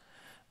witness,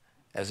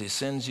 as he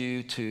sends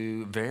you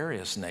to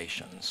various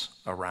nations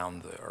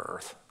around the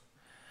earth,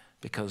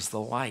 because the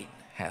light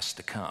has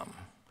to come.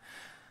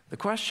 The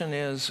question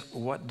is,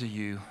 what do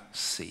you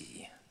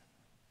see?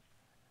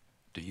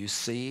 Do you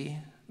see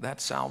that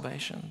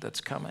salvation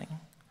that's coming?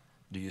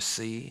 Do you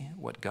see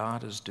what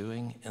God is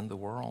doing in the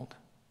world?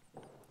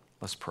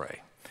 Let's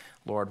pray.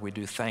 Lord, we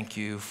do thank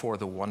you for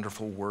the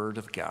wonderful word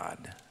of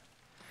God.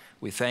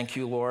 We thank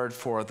you, Lord,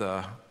 for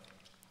the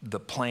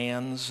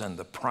plans and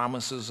the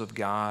promises of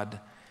God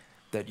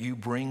that you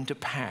bring to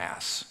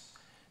pass.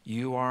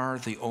 You are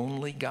the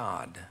only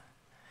God,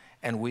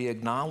 and we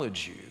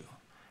acknowledge you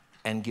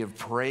and give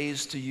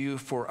praise to you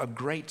for a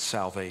great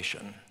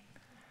salvation.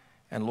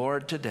 And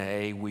Lord,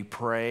 today we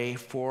pray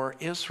for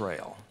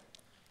Israel,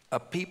 a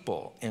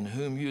people in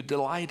whom you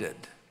delighted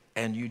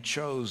and you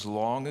chose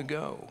long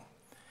ago.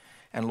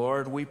 And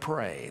Lord, we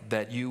pray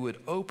that you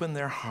would open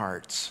their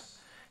hearts,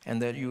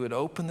 and that you would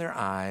open their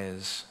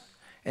eyes,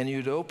 and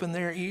you'd open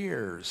their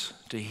ears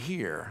to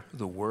hear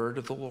the word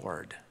of the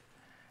Lord.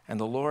 And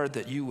the Lord,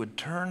 that you would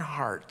turn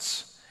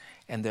hearts,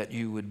 and that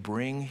you would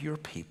bring your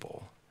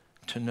people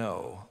to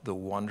know the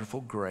wonderful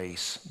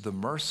grace, the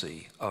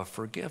mercy of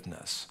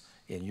forgiveness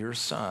in your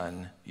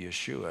Son,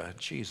 Yeshua,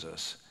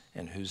 Jesus,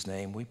 in whose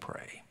name we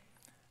pray.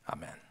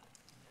 Amen.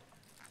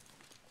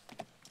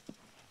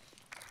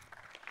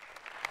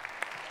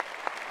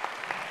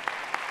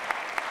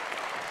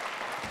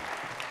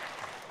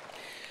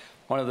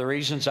 One of the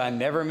reasons I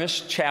never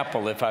miss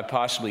chapel, if I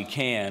possibly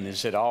can,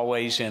 is it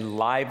always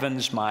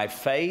enlivens my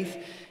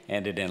faith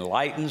and it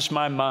enlightens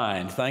my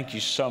mind. Thank you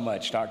so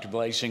much, Dr.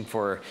 Blaising,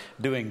 for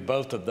doing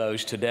both of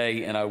those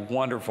today in a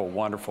wonderful,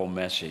 wonderful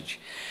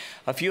message.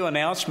 A few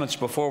announcements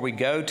before we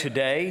go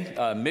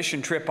today.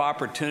 Mission trip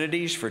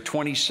opportunities for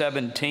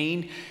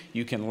 2017.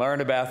 You can learn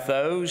about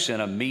those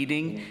in a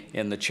meeting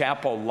in the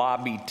chapel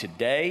lobby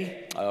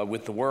today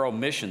with the World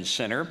Mission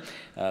Center.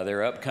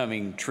 There are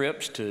upcoming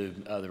trips to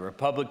the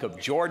Republic of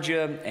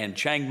Georgia and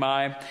Chiang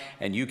Mai,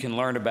 and you can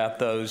learn about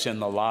those in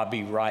the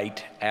lobby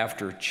right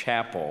after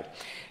chapel.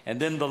 And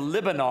then the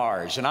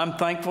Libinars, and I'm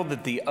thankful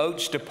that the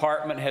Oats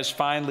department has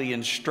finally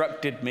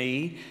instructed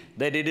me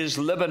that it is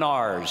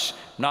Libinars,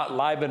 not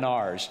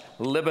Libinars,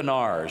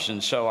 Libinars.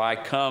 And so I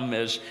come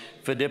as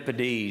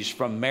Phidippides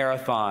from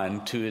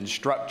Marathon to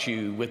instruct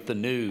you with the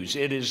news.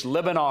 It is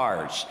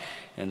Libinars.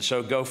 And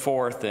so go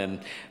forth, and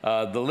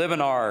the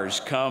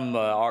Libinars come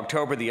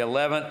October the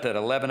 11th at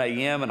 11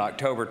 a.m. and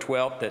October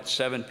 12th at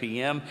 7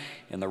 p.m.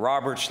 in the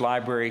Roberts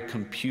Library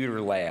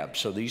Computer Lab.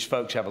 So these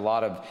folks have a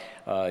lot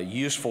of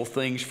useful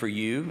things for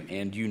you,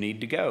 and you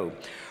need to go.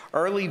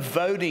 Early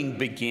voting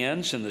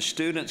begins in the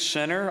Student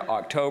Center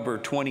October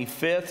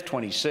 25th,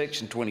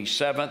 26th, and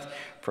 27th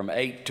from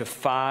 8 to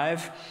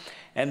 5.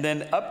 And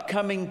then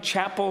upcoming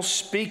chapel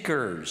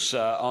speakers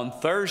on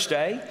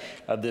Thursday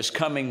of this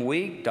coming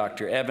week,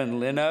 Dr. Evan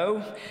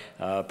Leno,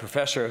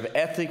 professor of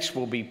ethics,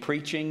 will be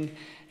preaching.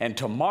 And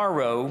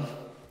tomorrow,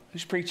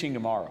 who's preaching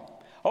tomorrow?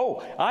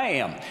 Oh, I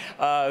am.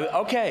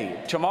 Okay,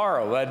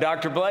 tomorrow,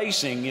 Dr.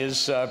 Blaising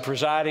is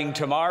presiding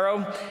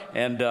tomorrow,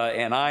 and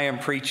I am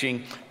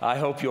preaching. I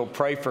hope you'll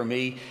pray for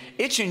me.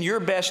 It's in your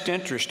best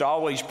interest to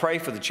always pray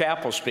for the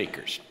chapel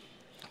speakers,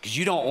 because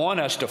you don't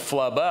want us to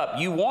flub up.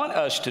 You want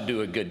us to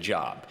do a good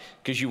job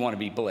because you want to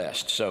be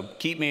blessed. So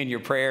keep me in your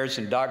prayers,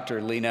 and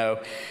Dr.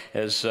 Leno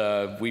as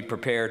we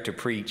prepare to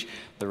preach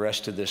the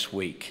rest of this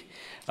week.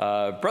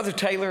 Brother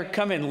Taylor,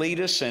 come and lead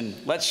us, and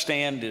let's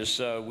stand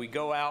as we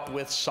go out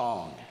with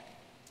song.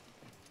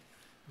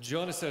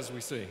 Join us as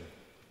we sing.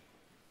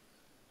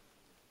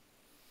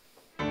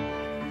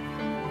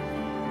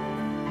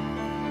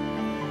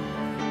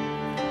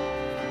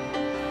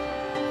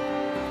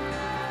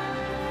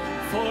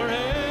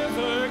 forever.